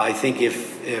 I think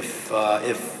if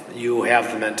you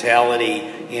have the mentality,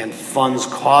 and funds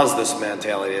cause this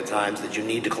mentality at times, that you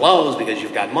need to close because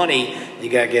you've got money, you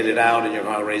got to get it out and you're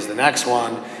going to raise the next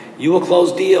one, you will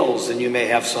close deals and you may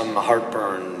have some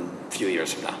heartburn a few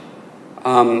years from now.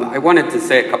 I wanted to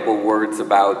say a couple of words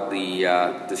about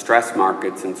the distressed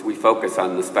market, since we focus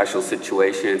on the special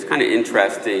situation. It's kind of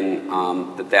interesting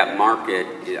that market,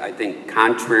 I think,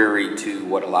 contrary to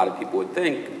what a lot of people would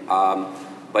think,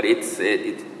 but it's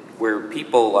where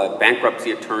people,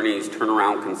 bankruptcy attorneys,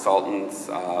 turnaround consultants,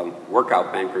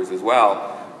 workout bankers as well,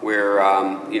 where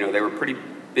they were pretty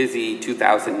busy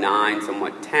 2009,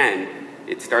 somewhat 10.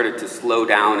 It started to slow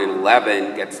down in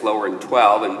 11, get slower in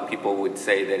 12, and people would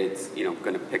say that it's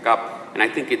going to pick up. And I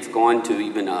think it's gone to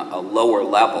even a lower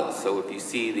level. So if you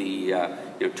see the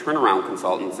turnaround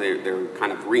consultants, they're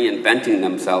kind of reinventing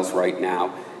themselves right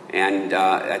now. And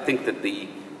I think that the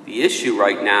issue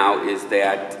right now is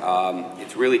that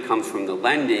it really comes from the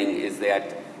lending, is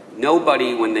that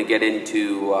nobody, when they get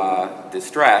into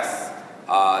distress,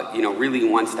 really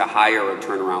wants to hire a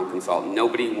turnaround consultant.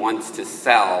 Nobody wants to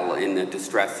sell in a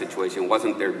distress situation. It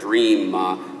wasn't their dream,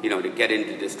 to get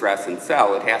into distress and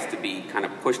sell. It has to be kind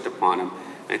of pushed upon them.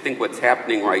 And I think what's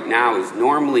happening right now is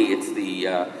normally it's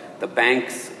the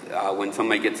banks, when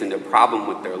somebody gets into a problem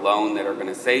with their loan, that are going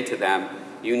to say to them,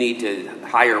 you need to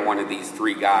hire one of these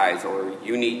 3 guys, or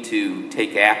you need to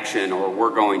take action, or we're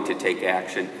going to take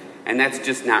action. And that's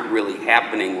just not really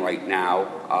happening right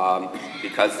now,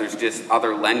 because there's just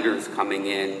other lenders coming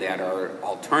in that are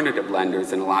alternative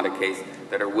lenders in a lot of cases,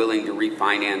 that are willing to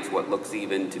refinance what looks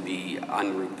even to be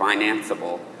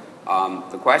unrefinanceable.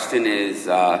 The question is,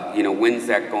 when's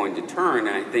that going to turn?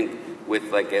 And I think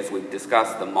with, as we've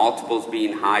discussed, the multiples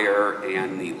being higher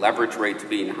and the leverage rates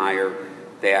being higher,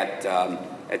 that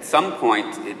at some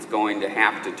point it's going to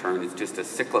have to turn. It's just a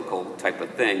cyclical type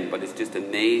of thing, but it's just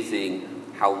amazing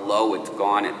how low it's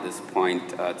gone at this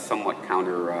point. It's somewhat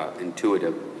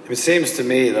counterintuitive. It seems to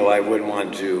me, though, I wouldn't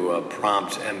want to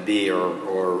prompt MB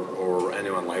or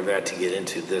anyone like that to get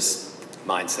into this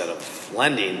mindset of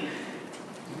lending.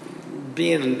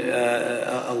 Being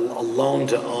a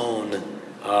loan-to-own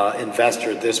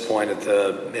investor at this point,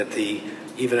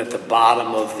 even at the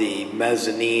bottom of the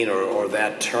mezzanine or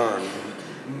that turn,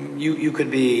 you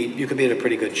could be in a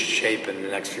pretty good shape in the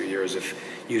next few years if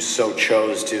you so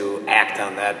chose to act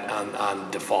on that on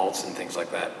defaults and things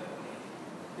like that.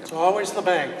 It's always the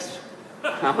banks. The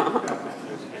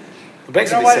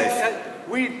banks will be safe.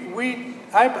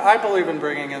 I believe in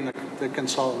bringing in the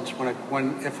consultants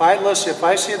if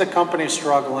I see the company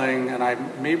struggling and I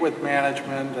meet with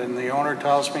management and the owner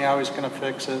tells me how he's going to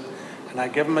fix it and I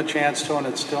give him a chance to and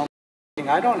it's still not working,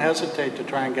 I don't hesitate to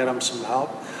try and get him some help.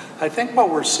 I think what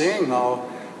we're seeing though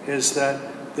is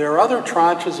that there are other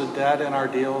tranches of debt in our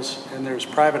deals and there's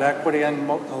private equity in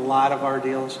a lot of our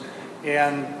deals,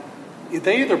 and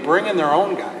they either bring in their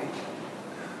own guy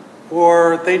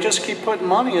or they just keep putting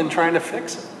money in trying to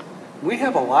fix it. We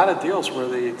have a lot of deals where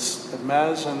the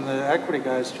mezz and the equity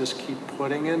guys just keep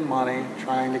putting in money,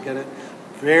 trying to get it,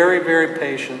 very, very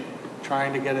patient,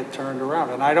 trying to get it turned around.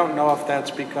 And I don't know if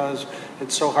that's because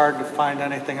it's so hard to find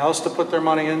anything else to put their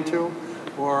money into,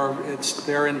 or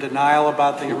they're in denial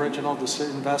about the original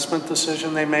investment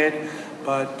decision they made.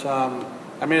 But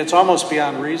I mean, it's almost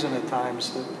beyond reason at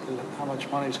times that how much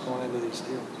money is going into these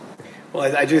deals.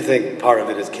 Well, I do think part of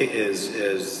it is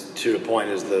to the point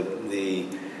is the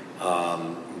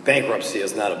bankruptcy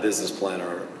is not a business plan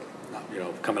or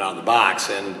coming out of the box.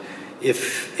 And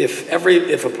if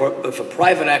a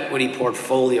private equity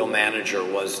portfolio manager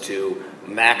was to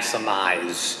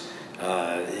maximize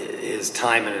his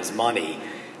time and his money,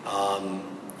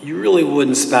 you really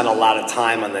wouldn't spend a lot of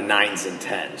time on the 9s and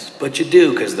 10s, but you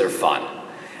do because they're fun.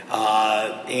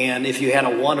 And if you had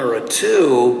a 1 or a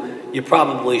 2, you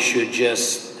probably should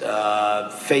just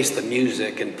face the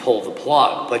music and pull the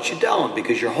plug, but you don't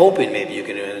because you're hoping maybe you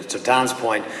can do it. And to Don's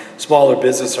point, smaller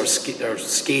businesses are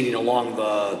skating along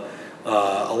the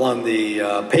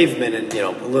pavement and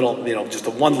just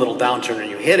one little downturn and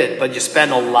you hit it, but you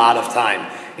spend a lot of time,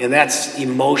 and that's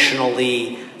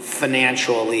emotionally,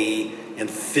 financially, and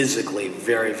physically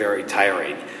very, very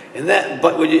tiring.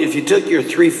 But if you took your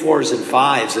 3, 4s, and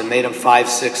 5s and made them 5,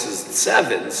 6s,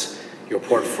 and 7s, your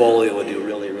portfolio would do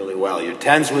really, really well. Your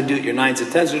 10s would do, your 9s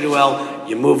and 10s would do well.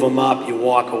 You move them up, you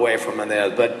walk away from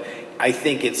them. But I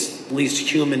think it's at least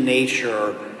human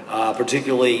nature,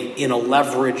 particularly in a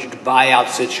leveraged buyout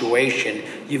situation,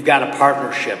 you've got a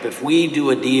partnership. If we do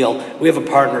a deal, we have a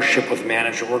partnership with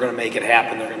manager. We're going to make it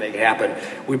happen. They're going to make it happen.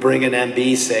 We bring in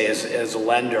MB, say, as a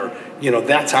lender.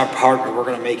 That's our partner. We're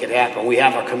going to make it happen. We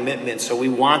have a commitment, so we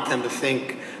want them to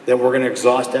think that we're going to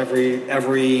exhaust every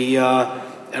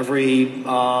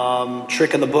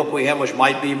trick in the book we have, which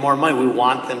might be more money. We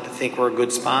want them to think we're a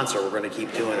good sponsor. We're going to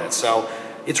keep doing it. So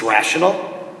it's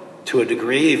rational to a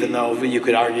degree, even though you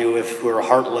could argue if we were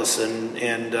heartless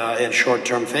and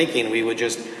short-term thinking, we would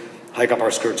just hike up our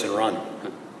skirts and run.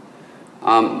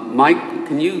 Mike,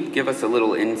 can you give us a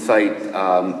little insight?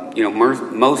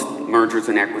 Most mergers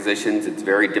and acquisitions, it's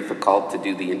very difficult to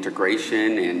do the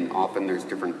integration, and often there's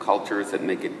different cultures that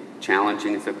make it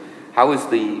challenging. So how is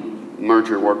the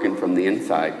merger working from the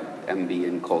inside, MB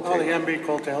and Cole Taylor? Oh, the MB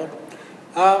Cole Taylor.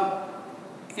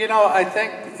 I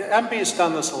think MB's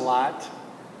done this a lot,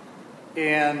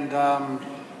 and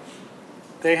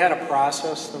they had a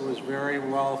process that was very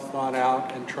well thought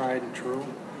out and tried and true.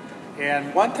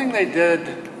 And one thing they did,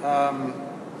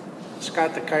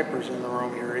 Scott the Kuiper's in the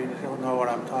room here, he'll know what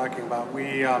I'm talking about.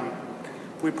 We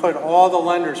put all the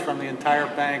lenders from the entire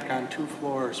bank on 2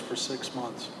 floors for 6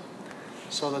 months,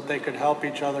 so that they could help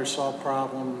each other solve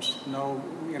problems, know,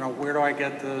 where do I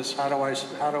get this, how do I,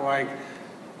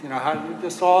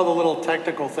 just all the little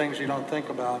technical things you don't think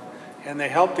about. And they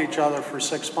helped each other for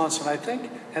 6 months,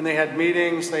 and they had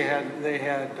meetings,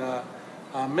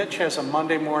 Mitch has a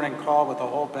Monday morning call with the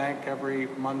whole bank every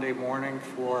Monday morning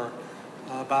for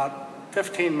about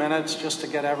 15 minutes just to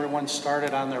get everyone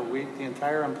started on their week. The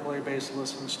entire employee base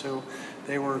listens to.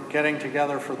 They were getting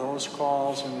together for those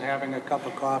calls and having a cup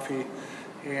of coffee.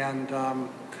 And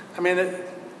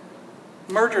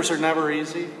mergers are never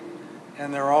easy,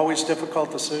 and there are always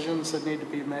difficult decisions that need to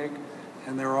be made.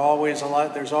 And there's always a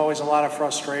lot of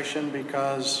frustration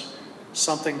because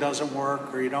something doesn't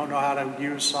work, or you don't know how to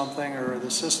use something, or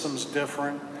the system's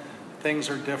different, things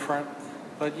are different.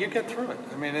 But you get through it.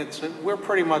 We're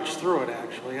pretty much through it,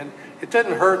 actually. And it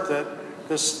didn't hurt that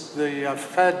the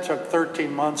Fed took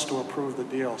 13 months to approve the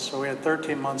deal, so we had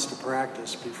 13 months to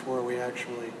practice before we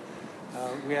actually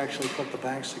put the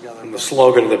banks together. And the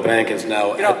slogan of the bank is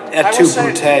now, et tu,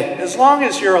 Brute. As long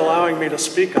as you're allowing me to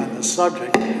speak on this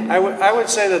subject, I would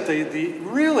say that the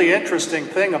really interesting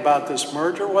thing about this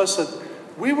merger was that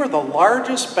we were the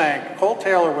largest bank. Cole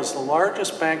Taylor was the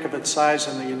largest bank of its size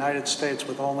in the United States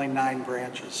with only 9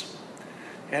 branches.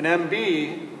 And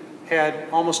MB had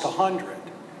almost 100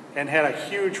 and had a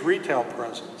huge retail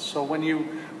presence. So when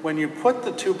you put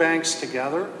the two banks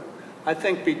together, I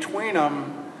think between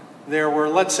them, there were,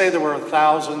 let's say there were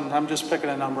 1,000, I'm just picking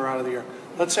a number out of the air.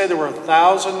 Let's say there were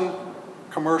 1,000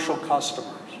 commercial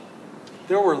customers.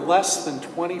 There were less than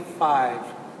 25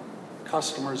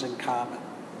 customers in common.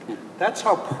 That's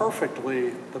how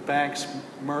perfectly the banks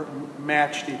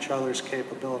matched each other's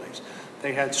capabilities.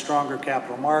 They had stronger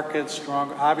capital markets,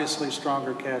 obviously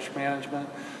stronger cash management.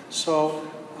 So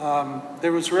it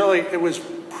was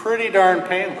pretty darn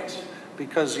painless,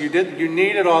 because you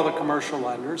needed all the commercial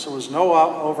lenders. There was no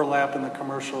overlap in the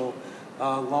commercial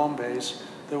loan base.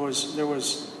 There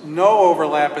was no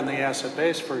overlap in the asset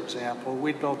base, for example.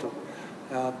 We built a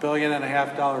 $1.5 billion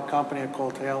company at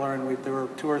Cole Taylor, and there were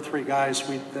 2 or 3 guys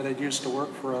that had used to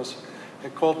work for us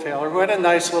at Cole Taylor who had a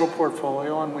nice little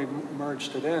portfolio, and we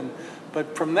merged it in.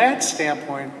 But from that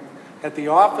standpoint, at the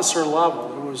officer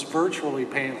level, it was virtually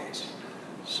painless.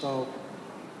 So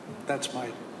that's my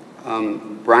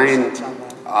Brian,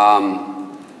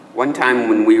 one time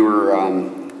when we were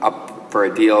up for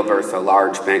a deal versus a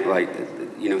large bank, like,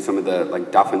 you know, some of the,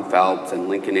 like Duff and Phelps and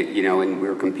Lincoln, you know, and we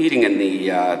were competing, and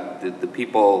the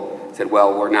people said,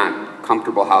 well, we're not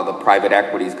comfortable how the private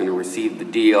equity is going to receive the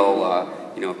deal.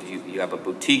 You know, if you have a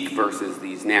boutique versus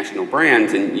these national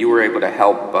brands, and you were able to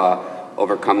help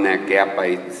overcome that gap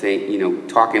by saying, you know,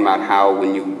 talking about how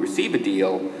when you receive a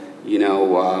deal, you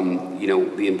know,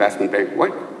 the investment bank,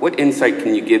 what insight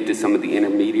can you give to some of the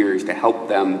intermediaries to help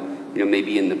them, you know,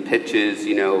 maybe in the pitches,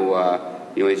 you know,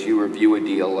 as you review a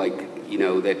deal, like, you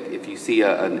know, that if you see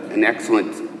an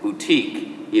excellent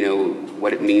boutique, you know,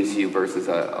 what it means to you versus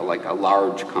a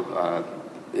large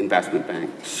investment bank.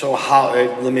 So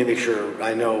let me make sure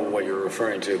I know what you're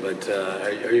referring to, but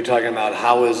are you talking about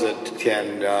how is it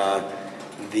can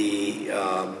the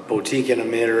boutique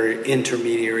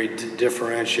intermediary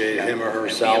differentiate him or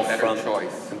herself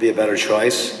and be a better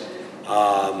choice?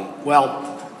 Well,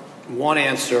 one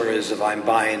answer is if I'm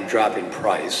buying dropping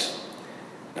price.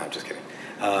 No, I'm just kidding.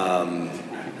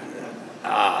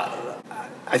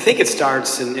 I think it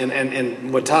starts,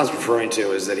 and what Tom's referring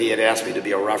to is that he had asked me to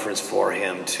be a reference for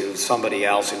him to somebody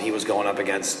else, and he was going up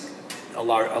against a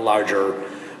larger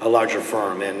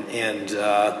firm, and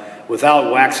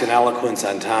without waxing eloquence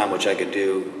on Tom, which I could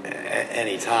do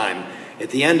any time, at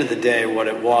the end of the day, what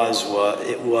it was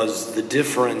the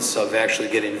difference of actually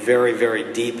getting very,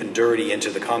 very deep and dirty into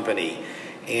the company,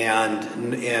 and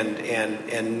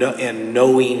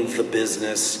knowing the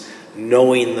business,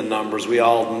 knowing the numbers. We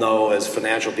all know as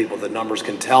financial people that numbers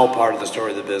can tell part of the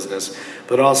story of the business,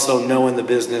 but also knowing the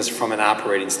business from an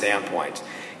operating standpoint.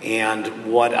 And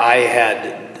what I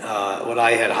had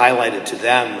highlighted to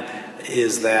them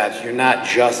is that you're not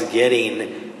just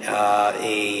getting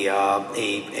a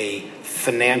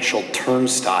financial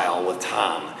turnstile with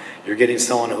Tom. You're getting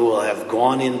someone who will have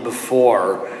gone in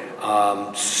before,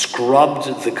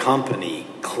 scrubbed the company,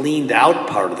 cleaned out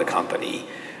part of the company,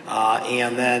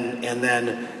 and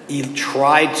then he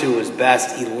tried to his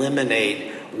best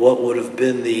eliminate what would have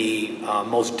been the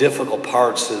most difficult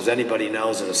parts, as anybody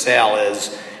knows in a sale, is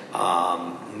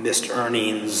missed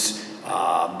earnings,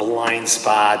 blind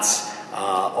spots,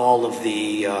 all of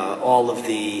the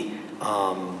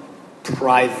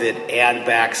private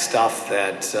add-back stuff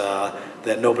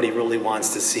that nobody really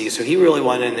wants to see. So he really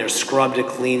went in there, scrubbed it,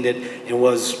 cleaned it, and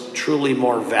was truly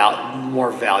more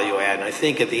value add. And I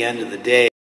think at the end of the day,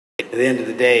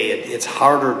 it's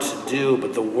harder to do,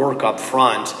 but the work up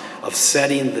front of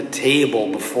setting the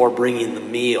table before bringing the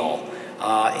meal,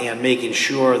 and making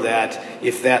sure that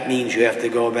if that means you have to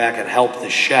go back and help the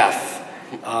chef,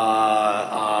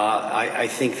 I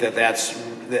think that's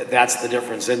the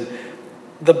difference. And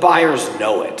the buyers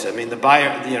know it. I mean, the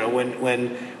buyer, you know,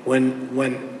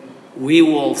 when we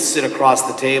will sit across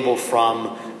the table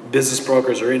from business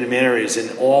brokers or intermediaries,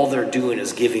 and all they're doing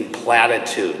is giving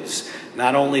platitudes.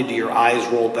 Not only do your eyes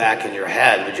roll back in your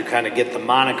head, but you kind of get the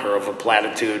moniker of a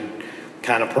platitude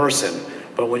kind of person.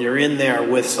 But when you're in there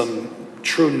with some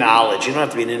true knowledge, you don't have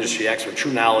to be an industry expert,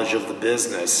 true knowledge of the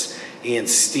business, and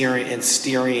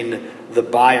steering the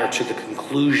buyer to the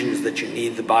conclusions that you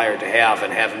need the buyer to have,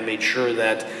 and having made sure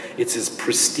that it's as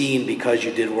pristine because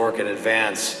you did work in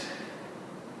advance.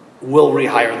 we'll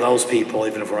rehire those people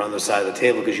even if we're on the side of the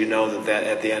table, because you know that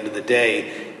at the end of the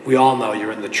day, we all know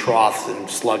you're in the trough and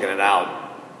slugging it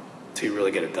out till you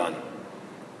really get it done.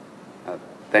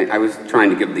 I was trying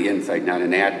to give the insight, not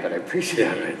an ad, but I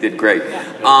appreciate it. You did great.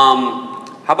 How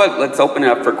about let's open it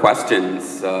up for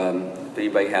questions. If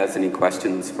anybody has any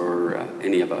questions for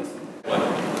any of us.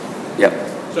 Yep.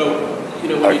 So,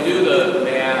 when you do the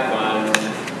math on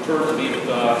terms of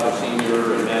EBITDA for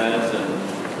senior and mezz, and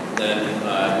then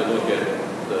you look at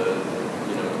the,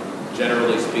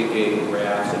 generally speaking,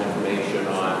 graphs and information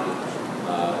on,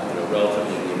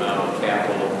 relatively the amount of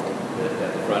capital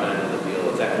at the front end of the deal,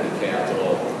 it's equity capital.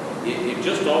 It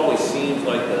just always seems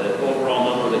like the overall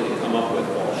number that you come up with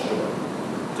falls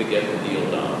short to get the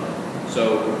deal done.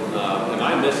 So, am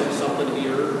I missing something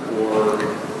here, or?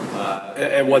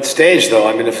 At what stage, though?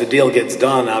 I mean, if the deal gets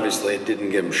done, obviously it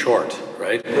didn't get them short,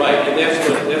 right? Right, and that's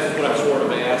what I'm sort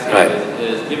of asking, right.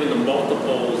 is given the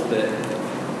multiples that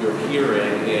you're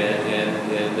hearing,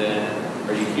 and then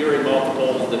are you hearing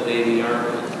multiples that maybe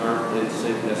aren't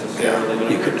necessarily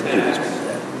going to tax?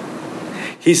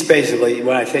 He's basically,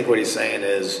 what he's saying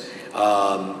is,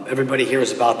 everybody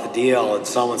hears about the deal and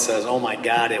someone says, oh my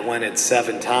God, it went at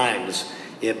 7 times,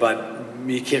 but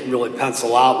you can't really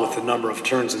pencil out with the number of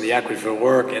turns in the equity for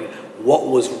work and what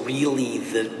was really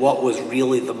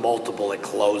the multiple it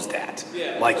closed at.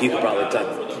 Yeah, Mike, you could probably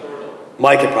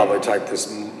type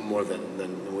this more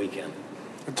than we can.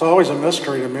 It's always a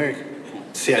mystery to me.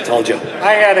 See, I told you.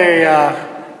 I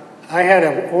had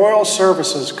an oil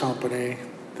services company.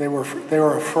 They were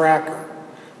a fracker.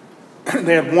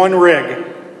 They had one rig.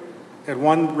 They had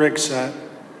one rig set.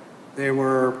 They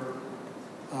were,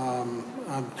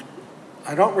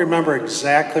 I don't remember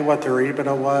exactly what their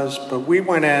EBITDA was, but we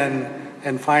went in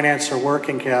and financed their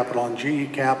working capital, and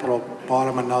GE Capital bought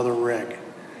them another rig.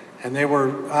 And they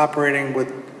were operating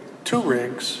with 2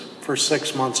 rigs for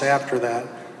 6 months after that.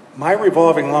 My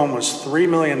revolving loan was $3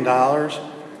 million,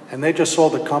 and they just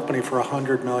sold the company for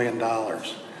 $100 million.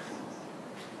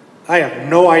 I have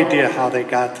no idea how they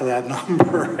got to that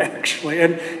number, actually.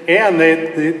 And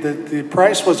the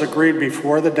price was agreed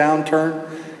before the downturn,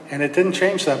 and it didn't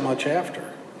change that much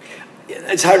after.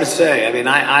 It's hard to say. I mean,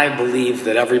 I believe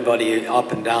that everybody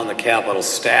up and down the capital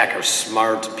stack are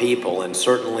smart people and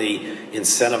certainly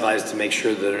incentivized to make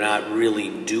sure that they're not really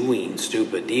doing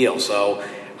stupid deals. So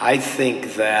I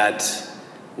think that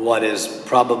what is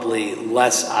probably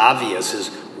less obvious is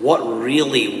what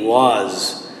really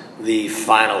was the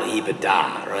final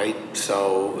EBITDA, right?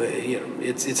 So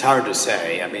it's hard to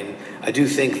say. I mean, I do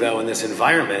think, though, in this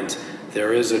environment,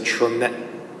 there is a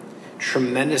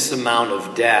tremendous amount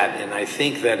of debt, and I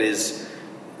think that is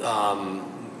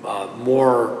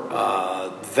more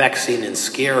vexing and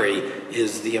scary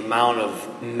is the amount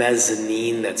of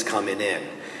mezzanine that's coming in.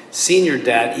 Senior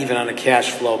debt, even on a cash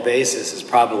flow basis, is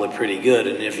probably pretty good,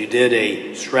 and if you did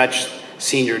a stretched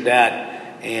senior debt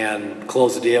and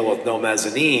close the deal with no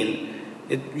mezzanine,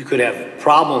 you could have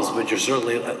problems, but you're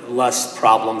certainly less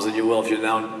problems than you will if you're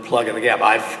now plugging the gap.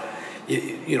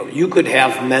 You could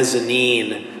have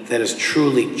mezzanine that is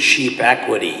truly cheap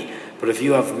equity, but if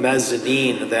you have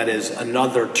mezzanine that is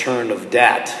another turn of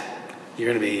debt, you're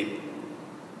going to be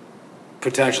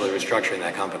potentially restructuring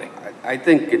that company. I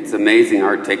think it's amazing,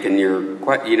 Art, taking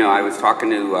I was talking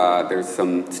to, there's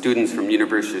some students from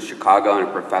University of Chicago and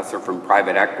a professor from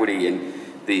private equity, and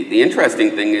the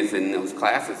interesting thing is in those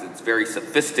classes, it's very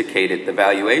sophisticated, the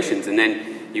valuations, and then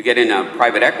you get in a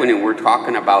private equity and we're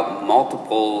talking about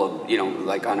multiple of,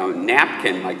 like on a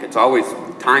napkin, like it's always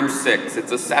times 6,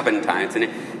 it's a 7 times. And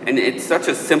it's such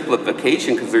a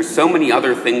simplification because there's so many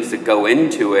other things that go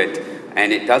into it,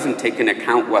 and it doesn't take into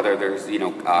account whether there's,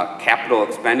 capital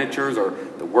expenditures or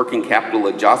the working capital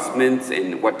adjustments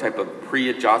and what type of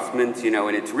pre-adjustments,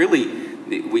 and it's really,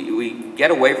 we get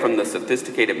away from the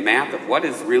sophisticated math of what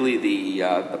is really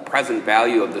the present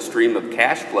value of the stream of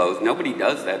cash flows. Nobody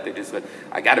does that. They just,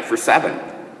 I got it for 7.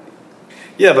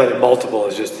 Yeah, but a multiple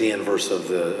is just the inverse of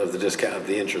the discount of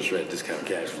the interest rate discount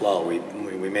cash flow.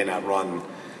 We may not run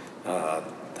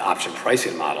option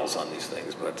pricing models on these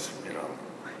things, but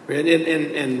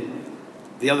and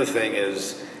the other thing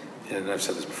is, and I've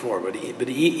said this before, but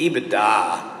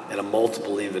EBITDA and a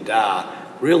multiple EBITDA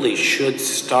really should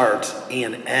start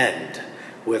and end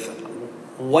with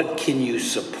what can you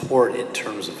support in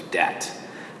terms of debt,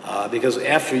 because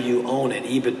after you own it,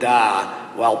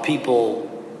 EBITDA, while people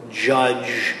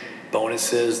judge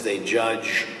bonuses, they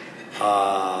judge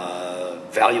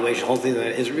valuation, whole thing,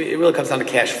 it really comes down to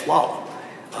cash flow.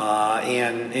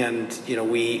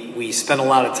 We spend a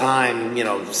lot of time,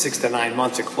 6 to 9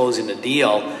 months of closing the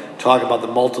deal talk about the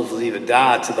multiples of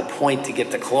EBITDA to the point to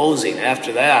get to closing.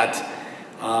 After that,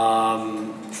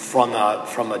 from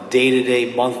a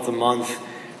day-to-day, month-to-month,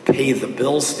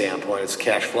 pay-the-bill standpoint, it's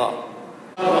cash flow.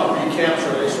 How about recaps?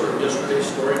 Are they sort of yesterday's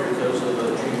story because of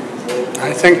the change of control?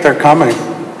 I think they're coming.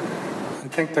 I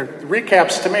think they're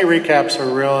recaps. To me, recaps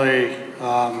are really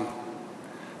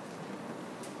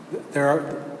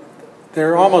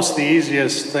they're almost the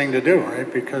easiest thing to do, right?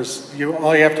 Because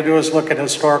all you have to do is look at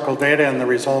historical data and the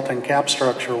resulting cap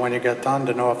structure when you get done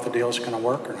to know if the deal's going to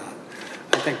work or not.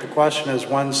 I think the question is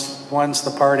when's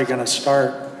the party going to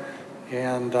start?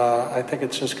 And I think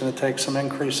it's just going to take some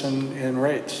increase in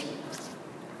rates.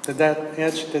 Did that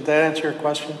answer your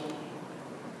question?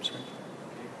 Sorry.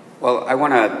 Well, I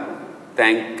want to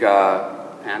thank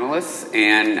panelists,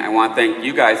 and I want to thank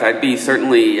you guys. I'd be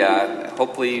certainly,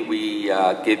 hopefully we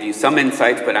give you some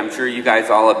insights, but I'm sure you guys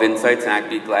all have insights, and I'd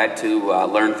be glad to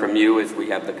learn from you as we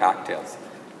have the cocktails.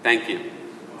 Thank you.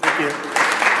 Thank you.